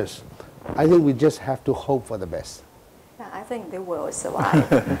many others. I think we just have to hope for the best. Yeah, I think they will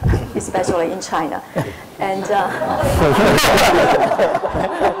survive, especially in China. And,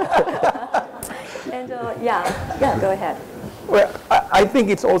 yeah, go ahead. Well, I think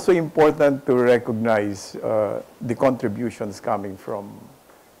it's also important to recognize the contributions coming from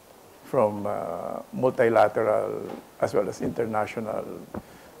multilateral as well as international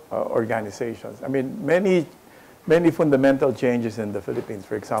organizations. I mean, many fundamental changes in the Philippines,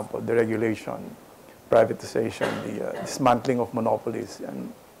 for example, the regulation, privatization, the dismantling of monopolies,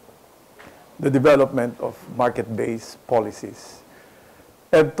 and the development of market-based policies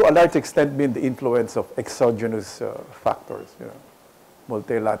have to a large extent been the influence of exogenous factors,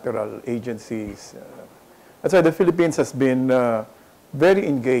 multilateral agencies. That's why the Philippines has been very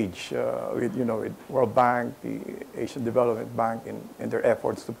engaged with World Bank, the Asian Development Bank in their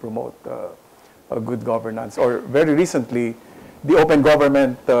efforts to promote good governance. Or very recently, the Open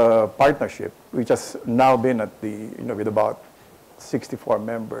Government Partnership, which has now been at with about 64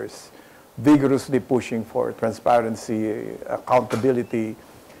 members, vigorously pushing for transparency, accountability,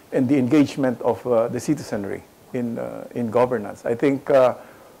 and the engagement of the citizenry in governance. I think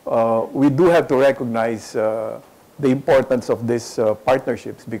we do have to recognize the importance of these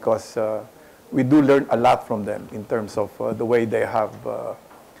partnerships, because we do learn a lot from them in terms of the way they have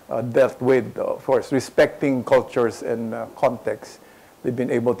dealt with, of course, respecting cultures and contexts. They've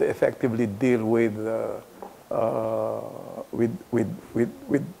been able to effectively deal with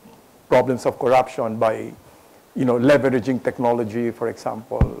problems of corruption by, leveraging technology, for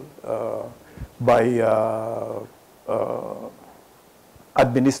example, by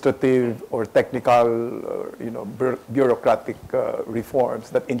administrative or technical, bureaucratic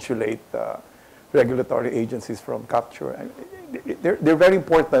reforms that insulate regulatory agencies from capture. And they're very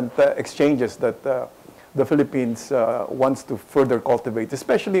important exchanges that the Philippines wants to further cultivate,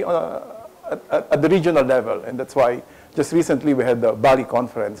 especially at the regional level. And that's why just recently we had the Bali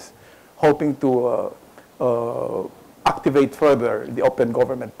conference, hoping to activate further the Open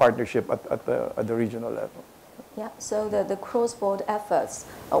Government Partnership at the regional level. Yeah, so the cross-border efforts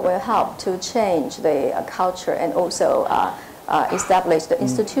will help to change the culture and also establish the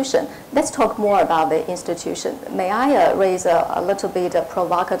institution. Let's talk more about the institution. May I raise a little bit of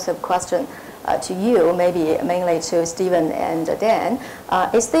provocative question to you, maybe mainly to Stephen and Dan.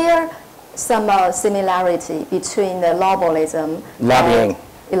 Is there some similarity between the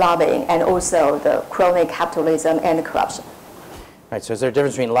lobbying and also the crony capitalism and corruption? Right, so is there a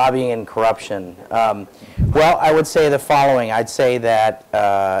difference between lobbying and corruption? Well, I would say the following. I'd say that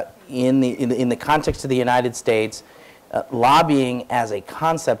in the context of the United States, lobbying as a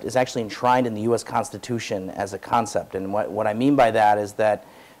concept is actually enshrined in the U.S. Constitution as a concept. And what I mean by that is that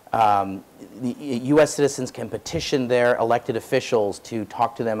the U.S. citizens can petition their elected officials to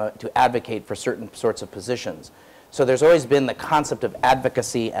talk to them, to advocate for certain sorts of positions. So there's always been the concept of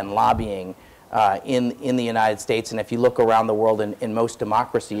advocacy and lobbying in the United States. And if you look around the world in most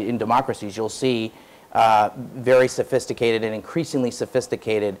democracies, you'll see very sophisticated and increasingly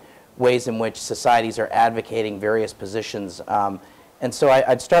sophisticated ways in which societies are advocating various positions. And so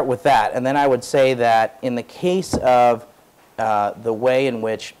I'd start with that. And then I would say that in the case of the way in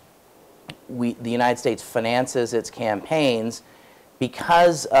which the United States finances its campaigns,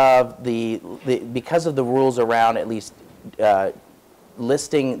 because of the rules around at least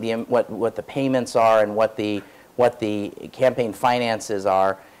listing what the payments are and what the campaign finances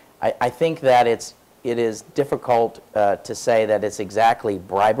are, I think that it is difficult to say that it's exactly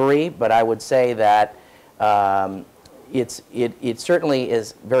bribery, but I would say that it certainly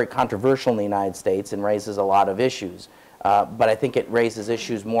is very controversial in the United States and raises a lot of issues. But I think it raises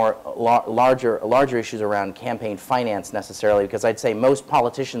issues larger issues around campaign finance necessarily, because I'd say most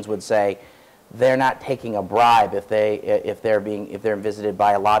politicians would say they're not taking a bribe if they're visited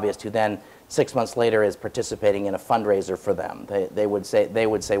by a lobbyist who then 6 months later is participating in a fundraiser for them. They would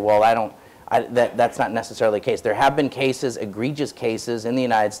say, well, that's not necessarily the case. There have been cases, egregious cases in the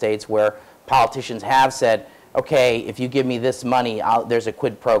United States where politicians have said, okay, if you give me this money, there's a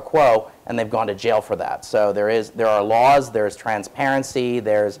quid pro quo, and they've gone to jail for that. So there are laws, there's transparency,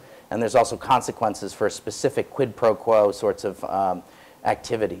 and there's also consequences for specific quid pro quo sorts of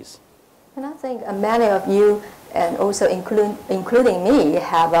activities. And I think many of you, and also including me,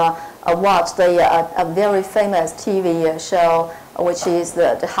 have watched a very famous TV show, which is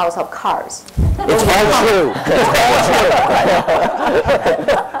the House of Cards. It's all true. It's all true.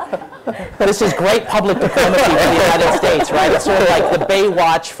 This is great public diplomacy for the United States, right? It's sort of like the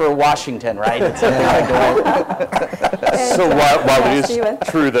Baywatch for Washington, right? So while it is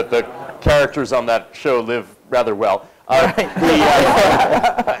true that the characters on that show live rather well, the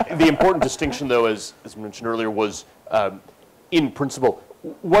important distinction, though, as mentioned earlier, was in principle,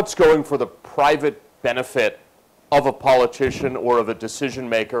 what's going for the private benefit of a politician or of a decision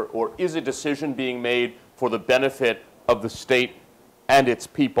maker, or is a decision being made for the benefit of the state and its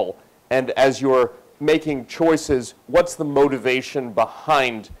people? And as you're making choices, what's the motivation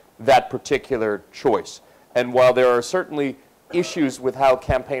behind that particular choice? And while there are certainly issues with how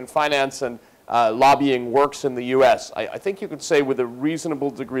campaign finance and lobbying works in the U.S., I think you could say with a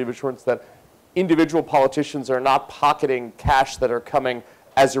reasonable degree of assurance that individual politicians are not pocketing cash that are coming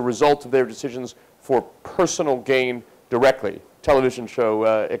as a result of their decisions for personal gain directly. Television show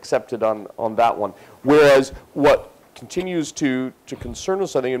accepted on that one. Whereas what continues to concern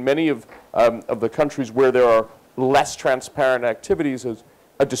us, I think, in many of the countries where there are less transparent activities, is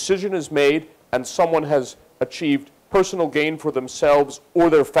a decision is made and someone has achieved personal gain for themselves or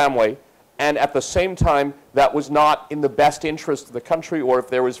their family, and at the same time that was not in the best interest of the country, or if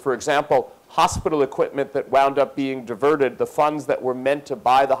there was, for example, hospital equipment that wound up being diverted, the funds that were meant to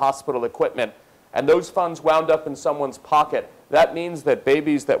buy the hospital equipment, and those funds wound up in someone's pocket, that means that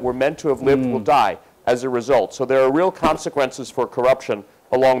babies that were meant to have lived will die as a result. So there are real consequences for corruption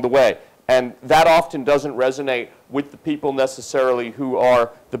along the way. And that often doesn't resonate with the people necessarily who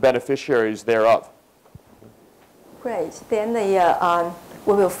are the beneficiaries thereof. Great. Then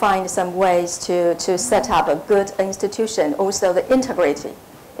we will find some ways to set up a good institution. Also, the integrity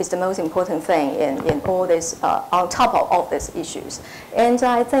is the most important thing in all this, on top of all these issues. And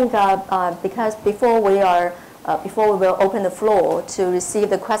I think because before we will open the floor to receive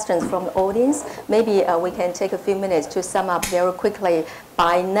the questions from the audience, maybe we can take a few minutes to sum up very quickly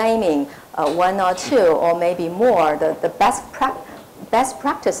by naming one or two or maybe more the best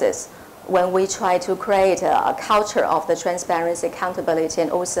practices when we try to create a culture of the transparency, accountability,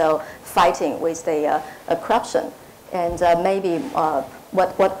 and also fighting with the corruption. And maybe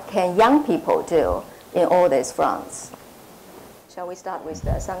what can young people do in all these fronts? Shall we start with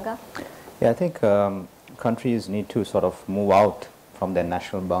the Asanga? Yeah, I think countries need to sort of move out from their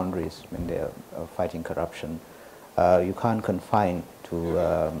national boundaries when they're fighting corruption. You can't confine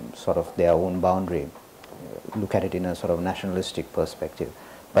to sort of their own boundary, look at it in a sort of nationalistic perspective,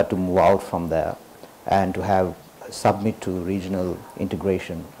 but to move out from there and to submit to regional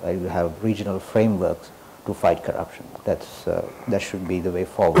integration. You have regional frameworks to fight corruption. That should be the way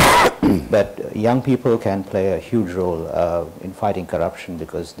forward. But young people can play a huge role in fighting corruption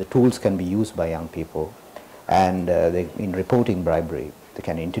because the tools can be used by young people, and in reporting bribery, they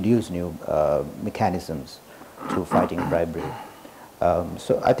can introduce new mechanisms to fighting bribery.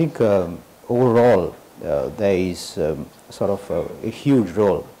 So I think overall there is sort of a huge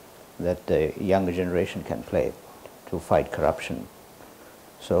role that the younger generation can play to fight corruption.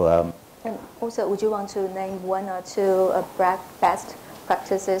 So. And also, would you want to name one or two best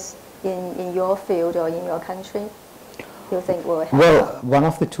practices in your field or in your country? you think will help? Well, one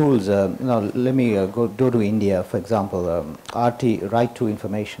of the tools, let me go to India, for example, Right to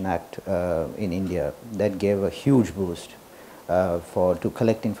Information Act in India, that gave a huge boost to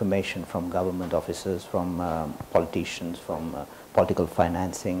collect information from government officers, from politicians, from political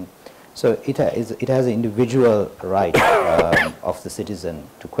financing. So it has an individual right of the citizen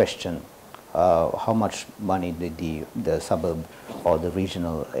to question how much money did the suburb or the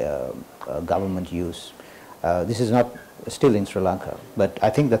regional government use. This is not still in Sri Lanka, but I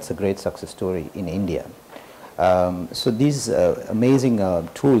think that's a great success story in India. So these amazing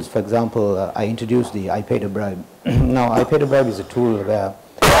tools, for example, I introduced the I Paid a Bribe. Now, I Paid a Bribe is a tool where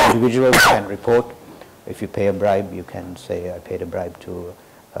individuals can report. If you pay a bribe, you can say, I paid a bribe to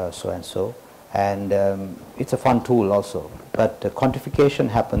so-and-so. And it's a fun tool also. But quantification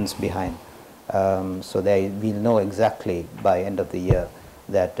happens behind. So we'll know exactly by end of the year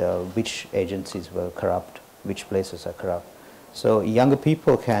that which agencies were corrupt, which places are corrupt. So younger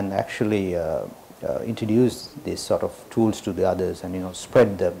people can actually introduce these sort of tools to the others and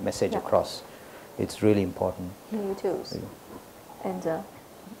spread the message across. It's really important. New tools. And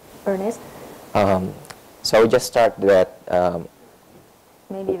Ernest? So I would just start that.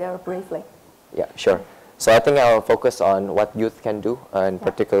 Maybe very briefly. Yeah, sure. So I think I'll focus on what youth can do, in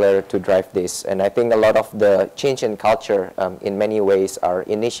particular to drive this. And I think a lot of the change in culture in many ways are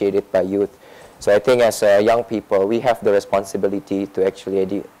initiated by youth. So I think as young people, we have the responsibility to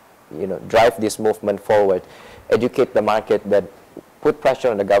actually drive this movement forward, educate the market, that put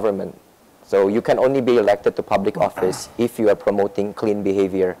pressure on the government. So you can only be elected to public office if you are promoting clean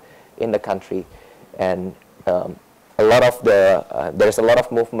behavior in the country. And there's a lot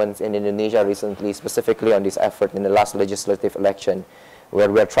of movements in Indonesia recently, specifically on this effort in the last legislative election, where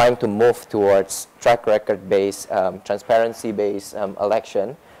we're trying to move towards track record-based, transparency-based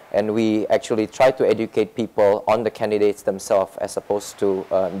election. And we actually try to educate people on the candidates themselves as opposed to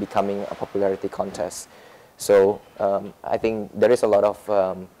becoming a popularity contest. So I think there is a lot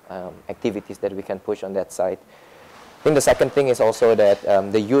of activities that we can push on that side. I think the second thing is also that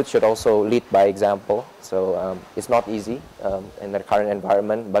the youth should also lead by example. So it's not easy in the current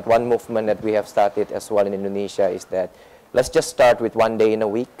environment, but one movement that we have started as well in Indonesia is that let's just start with one day in a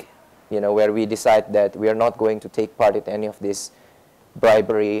week, where we decide that we are not going to take part in any of this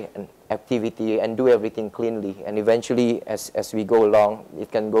bribery and activity and do everything cleanly. And eventually, as we go along,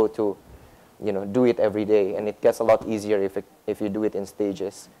 it can go to, do it every day, and it gets a lot easier if you do it in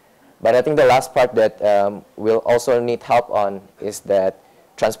stages. But I think the last part that we'll also need help on is that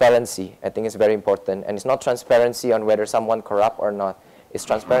transparency. I think it's very important. And it's not transparency on whether someone corrupt or not. It's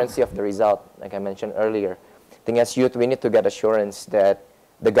transparency of the result, like I mentioned earlier. I think as youth, we need to get assurance that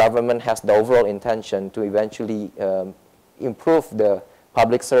the government has the overall intention to eventually improve the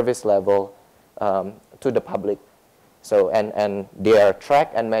public service level to the public. So, and they are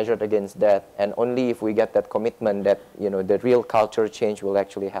tracked and measured against that, and only if we get that commitment that, the real culture change will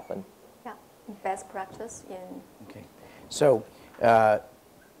actually happen. Yeah, best practice in... Okay. So,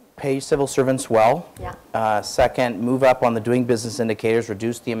 pay civil servants well. Yeah. Second, move up on the doing business indicators,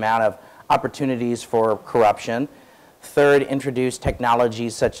 reduce the amount of opportunities for corruption. Third, introduce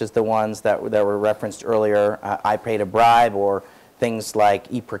technologies such as the ones that were referenced earlier, I Paid a Bribe, or things like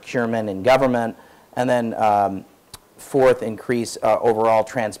e-procurement in government. And then fourth, increase overall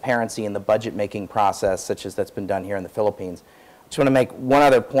transparency in the budget-making process, such as that's been done here in the Philippines. I just want to make one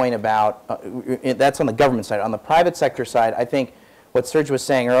other point about, that's on the government side. On the private sector side, I think what Serge was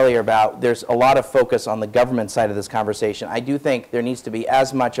saying earlier about there's a lot of focus on the government side of this conversation. I do think there needs to be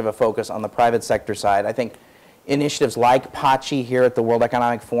as much of a focus on the private sector side. I think initiatives like PACHI here at the World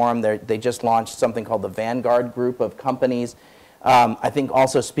Economic Forum, they just launched something called the Vanguard Group of companies. I think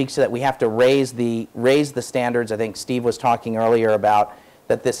also speaks to that we have to raise the standards. I think Steve was talking earlier about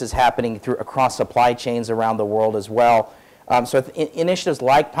that this is happening across supply chains around the world as well. So initiatives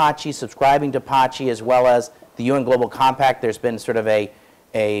like PACHI, subscribing to PACHI, as well as the UN Global Compact, there's been sort of a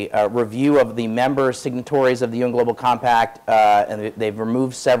review of the member signatories of the UN Global Compact, and they've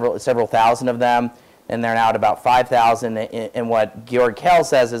removed several thousand of them. And they're now at about 5,000. And what Georg Kell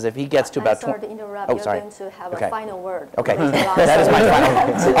says is if he gets to about... Sorry to interrupt. You're going to have a final word. Okay. That is my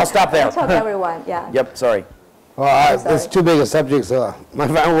final. I'll stop there. Talk everyone, yeah. Yep, sorry. Well, it's too big a subject, so my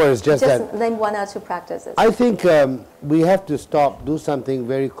final word is just that... name one or two practices. I think we have to do something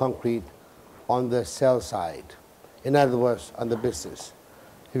very concrete on the sell side. In other words, on the business.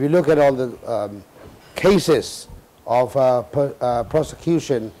 If you look at all the cases of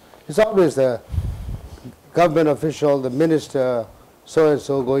prosecution, it's always the government official, the minister,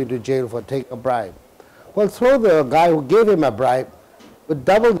 so-and-so going to jail for taking a bribe. Well, throw the guy who gave him a bribe with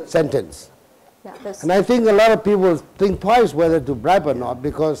double the sentence Yeah, And I think a lot of people think twice whether to bribe or not,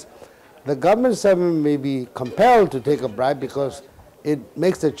 because the government servant may be compelled to take a bribe because it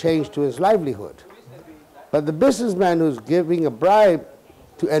makes a change to his livelihood. But the businessman who's giving a bribe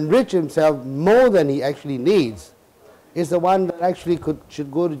to enrich himself more than he actually needs is the one that actually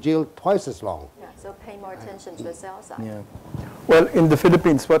should go to jail twice as long. Yeah, so pay more attention to the sales side. Yeah. Well, in the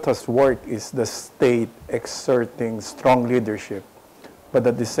Philippines, what has worked is the state exerting strong leadership, but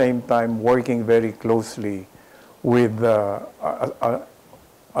at the same time working very closely with a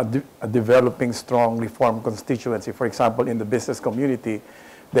developing strong reform constituency. For example, in the business community,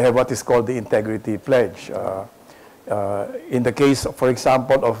 they have what is called the Integrity Pledge. In the case, for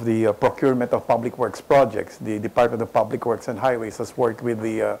example, of the procurement of public works projects, the Department of Public Works and Highways has worked with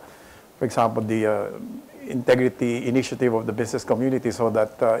the, for example, the integrity initiative of the business community, so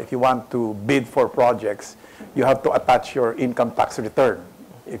that if you want to bid for projects, you have to attach your income tax return.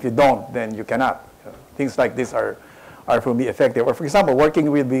 If you don't, then you cannot. Things like this are for me effective. Or for example,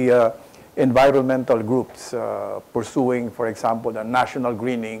 working with the environmental groups, pursuing, for example, the national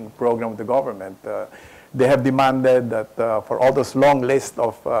greening program of the government. They have demanded that for all those long list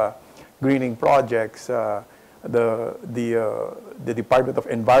of greening projects, the Department of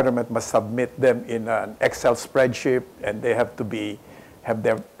Environment must submit them in an Excel spreadsheet, and they have to be,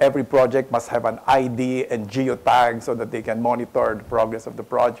 every project must have an ID and geotag so that they can monitor the progress of the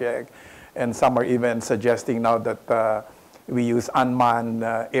project. And some are even suggesting now that we use unmanned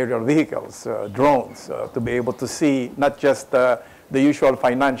aerial vehicles, drones, to be able to see not just the usual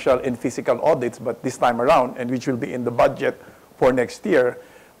financial and physical audits, but this time around, and which will be in the budget for next year,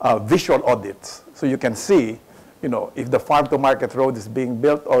 visual audits. So you can see, you know, if the farm-to-market road is being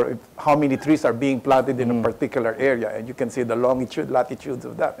built, or if, how many trees are being planted in a particular area, and you can see the longitude, latitudes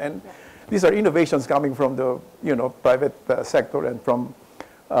of that. And these are innovations coming from the, you know, private sector and from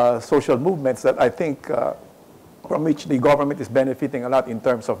social movements that I think from which the government is benefiting a lot in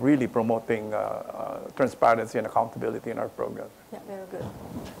terms of really promoting transparency and accountability in our program. Yeah, very good.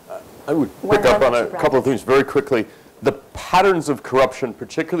 I would pick up on a couple of things very quickly. The patterns of corruption,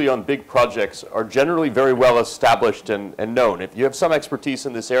 particularly on big projects, are generally very well established and known. If you have some expertise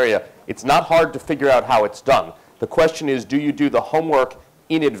in this area, it's not hard to figure out how it's done. The question is, do you do the homework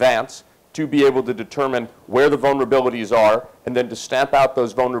in advance to be able to determine where the vulnerabilities are, and then to stamp out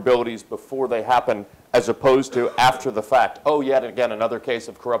those vulnerabilities before they happen, as opposed to after the fact? Oh, yet again, another case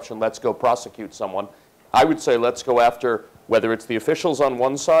of corruption, let's go prosecute someone. I would say let's go after, whether it's the officials on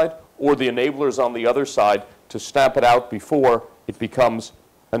one side or the enablers on the other side, to stamp it out before it becomes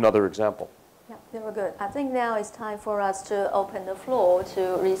another example. Yeah, very good. I think now it's time for us to open the floor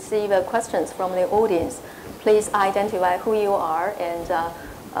to receive questions from the audience. Please identify who you are and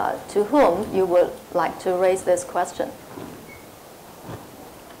to whom you would like to raise this question.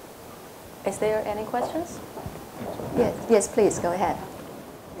 Is there any questions? Yes, please, go ahead.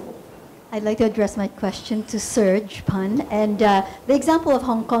 I'd like to address my question to Serge Pan. And the example of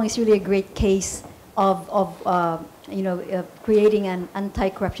Hong Kong is really a great case of creating an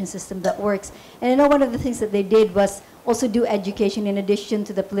anti-corruption system that works. And I know one of the things that they did was also do education in addition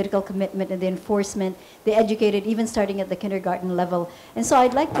to the political commitment and the enforcement. They educated even starting at the kindergarten level. And so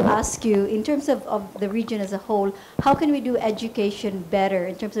I'd like to ask you, in terms of the region as a whole, how can we do education better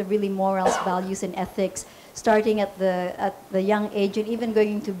in terms of really morals, values, and ethics, starting at the young age and even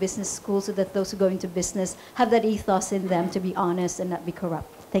going into business school, so that those who go into business have that ethos in them to be honest and not be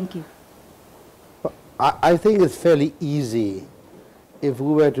corrupt? Thank you. I think it's fairly easy if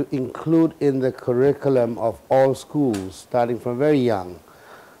we were to include in the curriculum of all schools, starting from very young,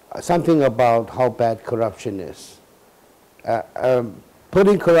 something about how bad corruption is.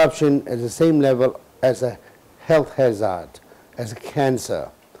 Putting corruption at the same level as a health hazard, as a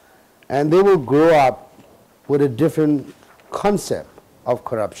cancer. And they will grow up with a different concept of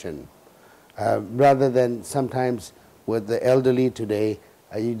corruption, rather than sometimes with the elderly today,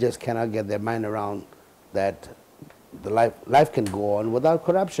 you just cannot get their mind around that the life can go on without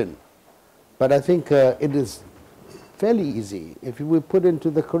corruption. But I think it is fairly easy if we put into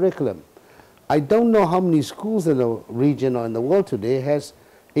the curriculum. I don't know how many schools in the region or in the world today has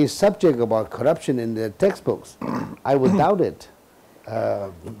a subject about corruption in their textbooks. I would doubt it.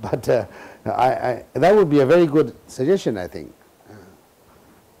 But that would be a very good suggestion, I think.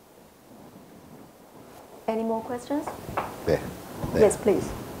 Any more questions? There. Yes, please.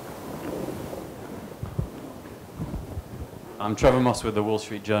 I'm Trevor Moss with the Wall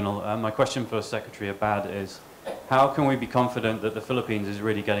Street Journal. My question for Secretary Abad is, how can we be confident that the Philippines is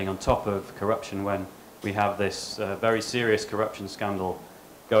really getting on top of corruption when we have this very serious corruption scandal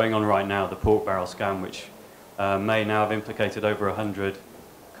going on right now, the pork barrel scam, which may now have implicated over 100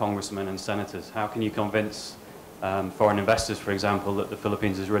 congressmen and senators? How can you convince foreign investors, for example, that the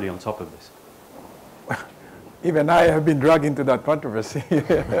Philippines is really on top of this? Even I have been dragged into that controversy.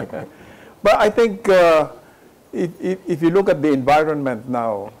 But I think if you look at the environment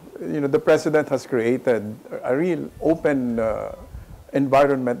now, the president has created a real open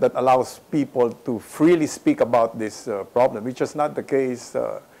environment that allows people to freely speak about this problem, which is not the case,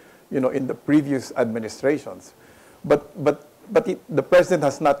 in the previous administrations. But the president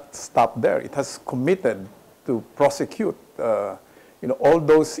has not stopped there. It has committed to prosecute, all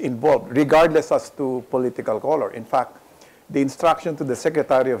those involved, regardless as to political color. In fact, the instruction to the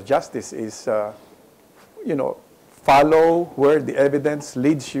Secretary of Justice is, follow where the evidence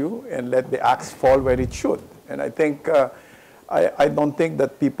leads you and let the axe fall where it should. And I think, I don't think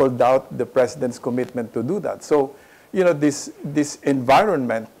that people doubt the president's commitment to do that. So, this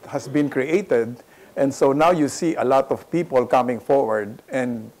environment has been created, and so now you see a lot of people coming forward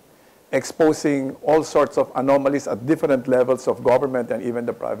and exposing all sorts of anomalies at different levels of government and even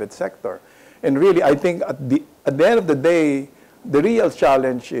the private sector. And really, I think at the end of the day, the real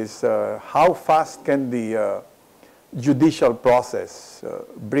challenge is how fast can the judicial process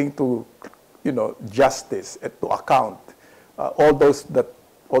bring to, justice to account all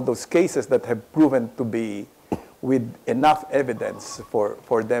those cases that have proven to be with enough evidence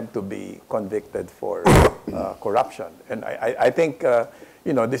for them to be convicted for corruption. And I think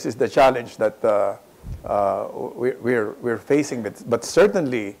this is the challenge that we're facing. But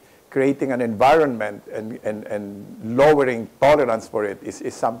certainly, creating an environment and lowering tolerance for it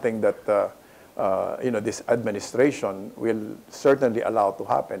is something that this administration will certainly allow to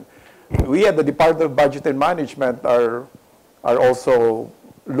happen. We at the Department of Budget and Management are also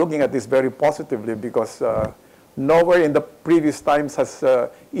looking at this very positively, because nowhere in the previous times has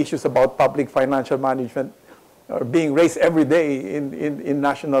issues about public financial management are being raised every day in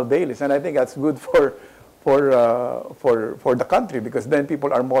national dailies, and I think that's good for the country, because then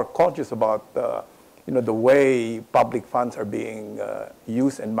people are more conscious about the way public funds are being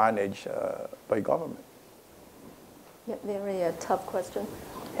used and managed by government. Yeah, very tough question,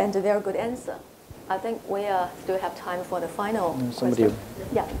 and a very good answer. I think we still have time for the final question.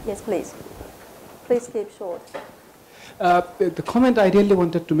 Yeah, yes, please. Please keep short. The comment I really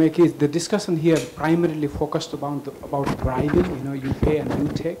wanted to make is the discussion here primarily focused about bribing, you pay and you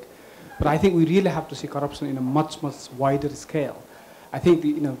take. But I think we really have to see corruption in a much, much wider scale. I think,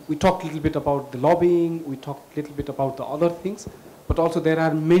 we talked a little bit about the lobbying, we talked a little bit about the other things, but also there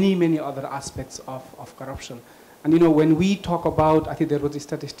are many, many other aspects of corruption. And, when we talk about, I think there was a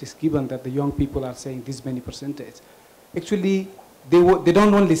statistics given that the young people are saying this many percentage. Actually, they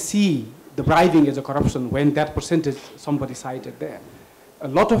don't only see the bribing as a corruption when that percentage somebody cited there. A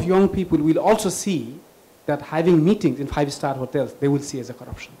lot of young people will also see that having meetings in 5-star hotels, they will see as a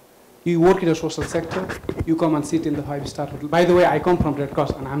corruption. You work in the social sector, you come and sit in the 5-star hotel. By the way, I come from Red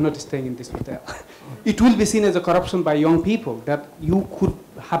Cross and I'm not staying in this hotel. It will be seen as a corruption by young people that you could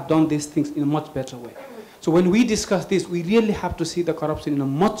have done these things in a much better way. So when we discuss this, we really have to see the corruption in a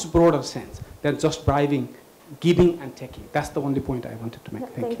much broader sense than just bribing, giving and taking. That's the only point I wanted to make.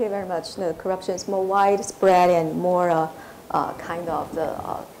 Thank you very much. The corruption is more widespread and more kind of the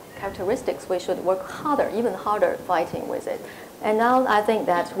characteristics. We should work harder, even harder, fighting with it. And now I think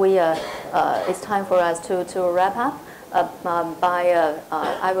that it's time for us to wrap up.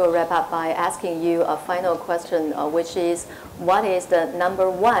 I will wrap up by asking you a final question, which is, what is the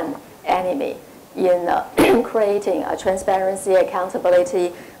 #1 enemy in creating a transparency,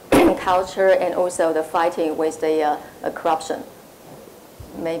 accountability culture, and also the fighting with the corruption?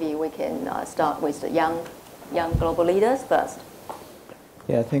 Maybe we can start with the young global leaders first.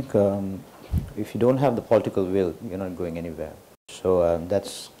 Yeah, I think if you don't have the political will, you're not going anywhere. So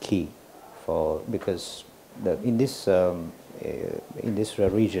that's key because in this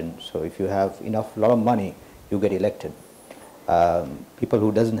region, so if you have a lot of money, you get elected. People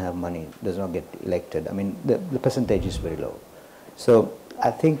who doesn't have money does not get elected. I mean, the percentage is very low. So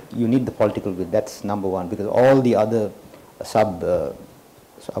I think you need the political will. That's #1, because all the other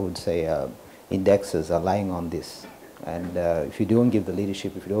I would say, indexes are lying on this. And if you don't give the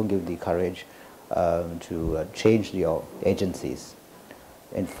leadership, if you don't give the courage to change your agencies,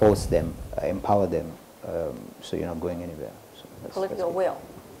 enforce them, empower them, so you're not going anywhere. So political will.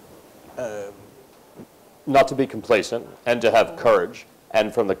 Not to be complacent and to have courage.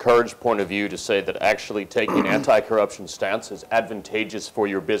 And from the courage point of view, to say that actually taking an anti-corruption stance is advantageous for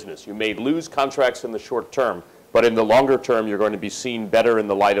your business. You may lose contracts in the short term, but in the longer term, you're going to be seen better in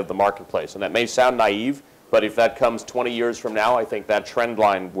the light of the marketplace. And that may sound naive, but if that comes 20 years from now, I think that trend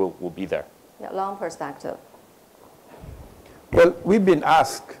line will be there. Yeah, long perspective. Well, we've been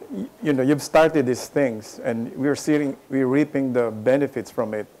asked, you know, you've started these things, and we're reaping the benefits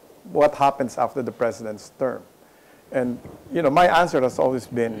from it. What happens after the president's term? And, you know, my answer has always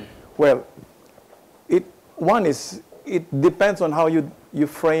been, well, it depends on how you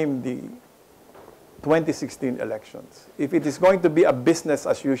frame the 2016 elections. If it is going to be a business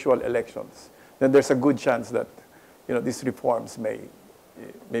as usual elections, then there's a good chance that, you know, these reforms may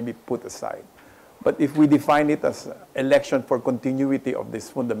be put aside. But if we define it as election for continuity of these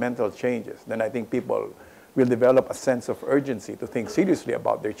fundamental changes, then I think people will develop a sense of urgency to think seriously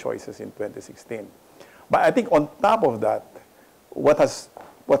about their choices in 2016. But I think on top of that, what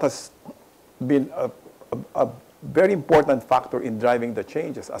has been a very important factor in driving the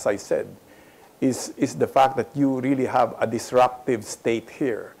changes, as I said, is the fact that you really have a disruptive state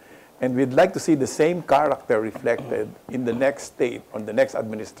here. And we'd like to see the same character reflected in the next state, or the next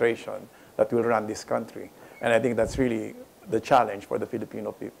administration that will run this country. And I think that's really the challenge for the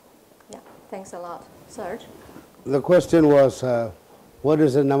Filipino people. Yeah, thanks a lot. Serge? The question was, what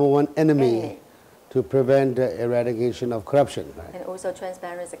is the number one enemy to prevent eradication of corruption? Right? And also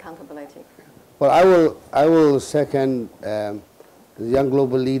transparency, accountability. Well, I will second the young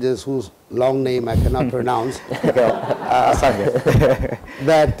global leaders whose long name I cannot pronounce,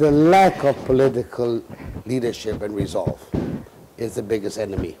 that the lack of political leadership and resolve is the biggest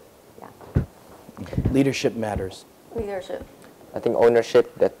enemy. Leadership matters. Leadership. I think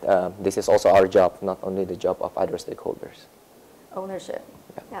ownership, that this is also our job, not only the job of other stakeholders. Ownership.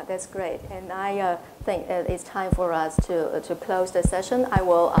 Yeah, that's great. And I think it's time for us to close the session. I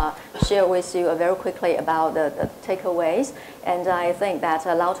will share with you very quickly about the takeaways. And I think that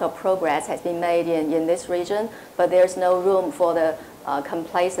a lot of progress has been made in this region, but there's no room for the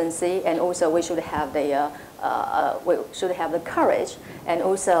complacency, and also we should have the courage, and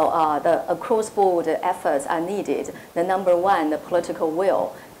also the cross-board efforts are needed. The number one, the political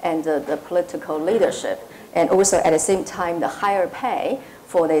will and the political leadership, and also at the same time the higher pay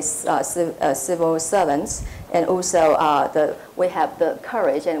for these civil servants, and also we have the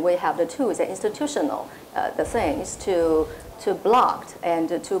courage and we have the tools and institutional the things to block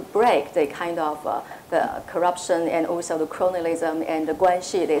and to break the kind of the corruption and also the colonialism and the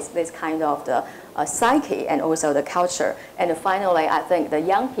guanxi, this kind of the psyche and also the culture. And finally, I think the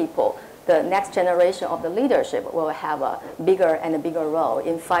young people, the next generation of the leadership will have a bigger and a bigger role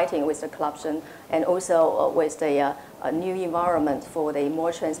in fighting with the corruption, and also with the new environment for the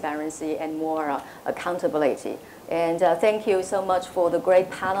more transparency and more accountability. And thank you so much for the great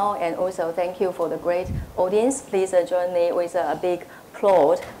panel, and also thank you for the great audience. Please join me with a big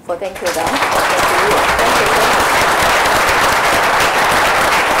applaud for thank you them. Thank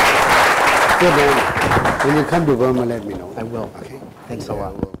you so much. When you come to Burma, let me know. I will. Okay. Thanks a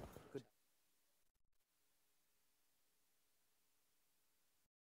lot.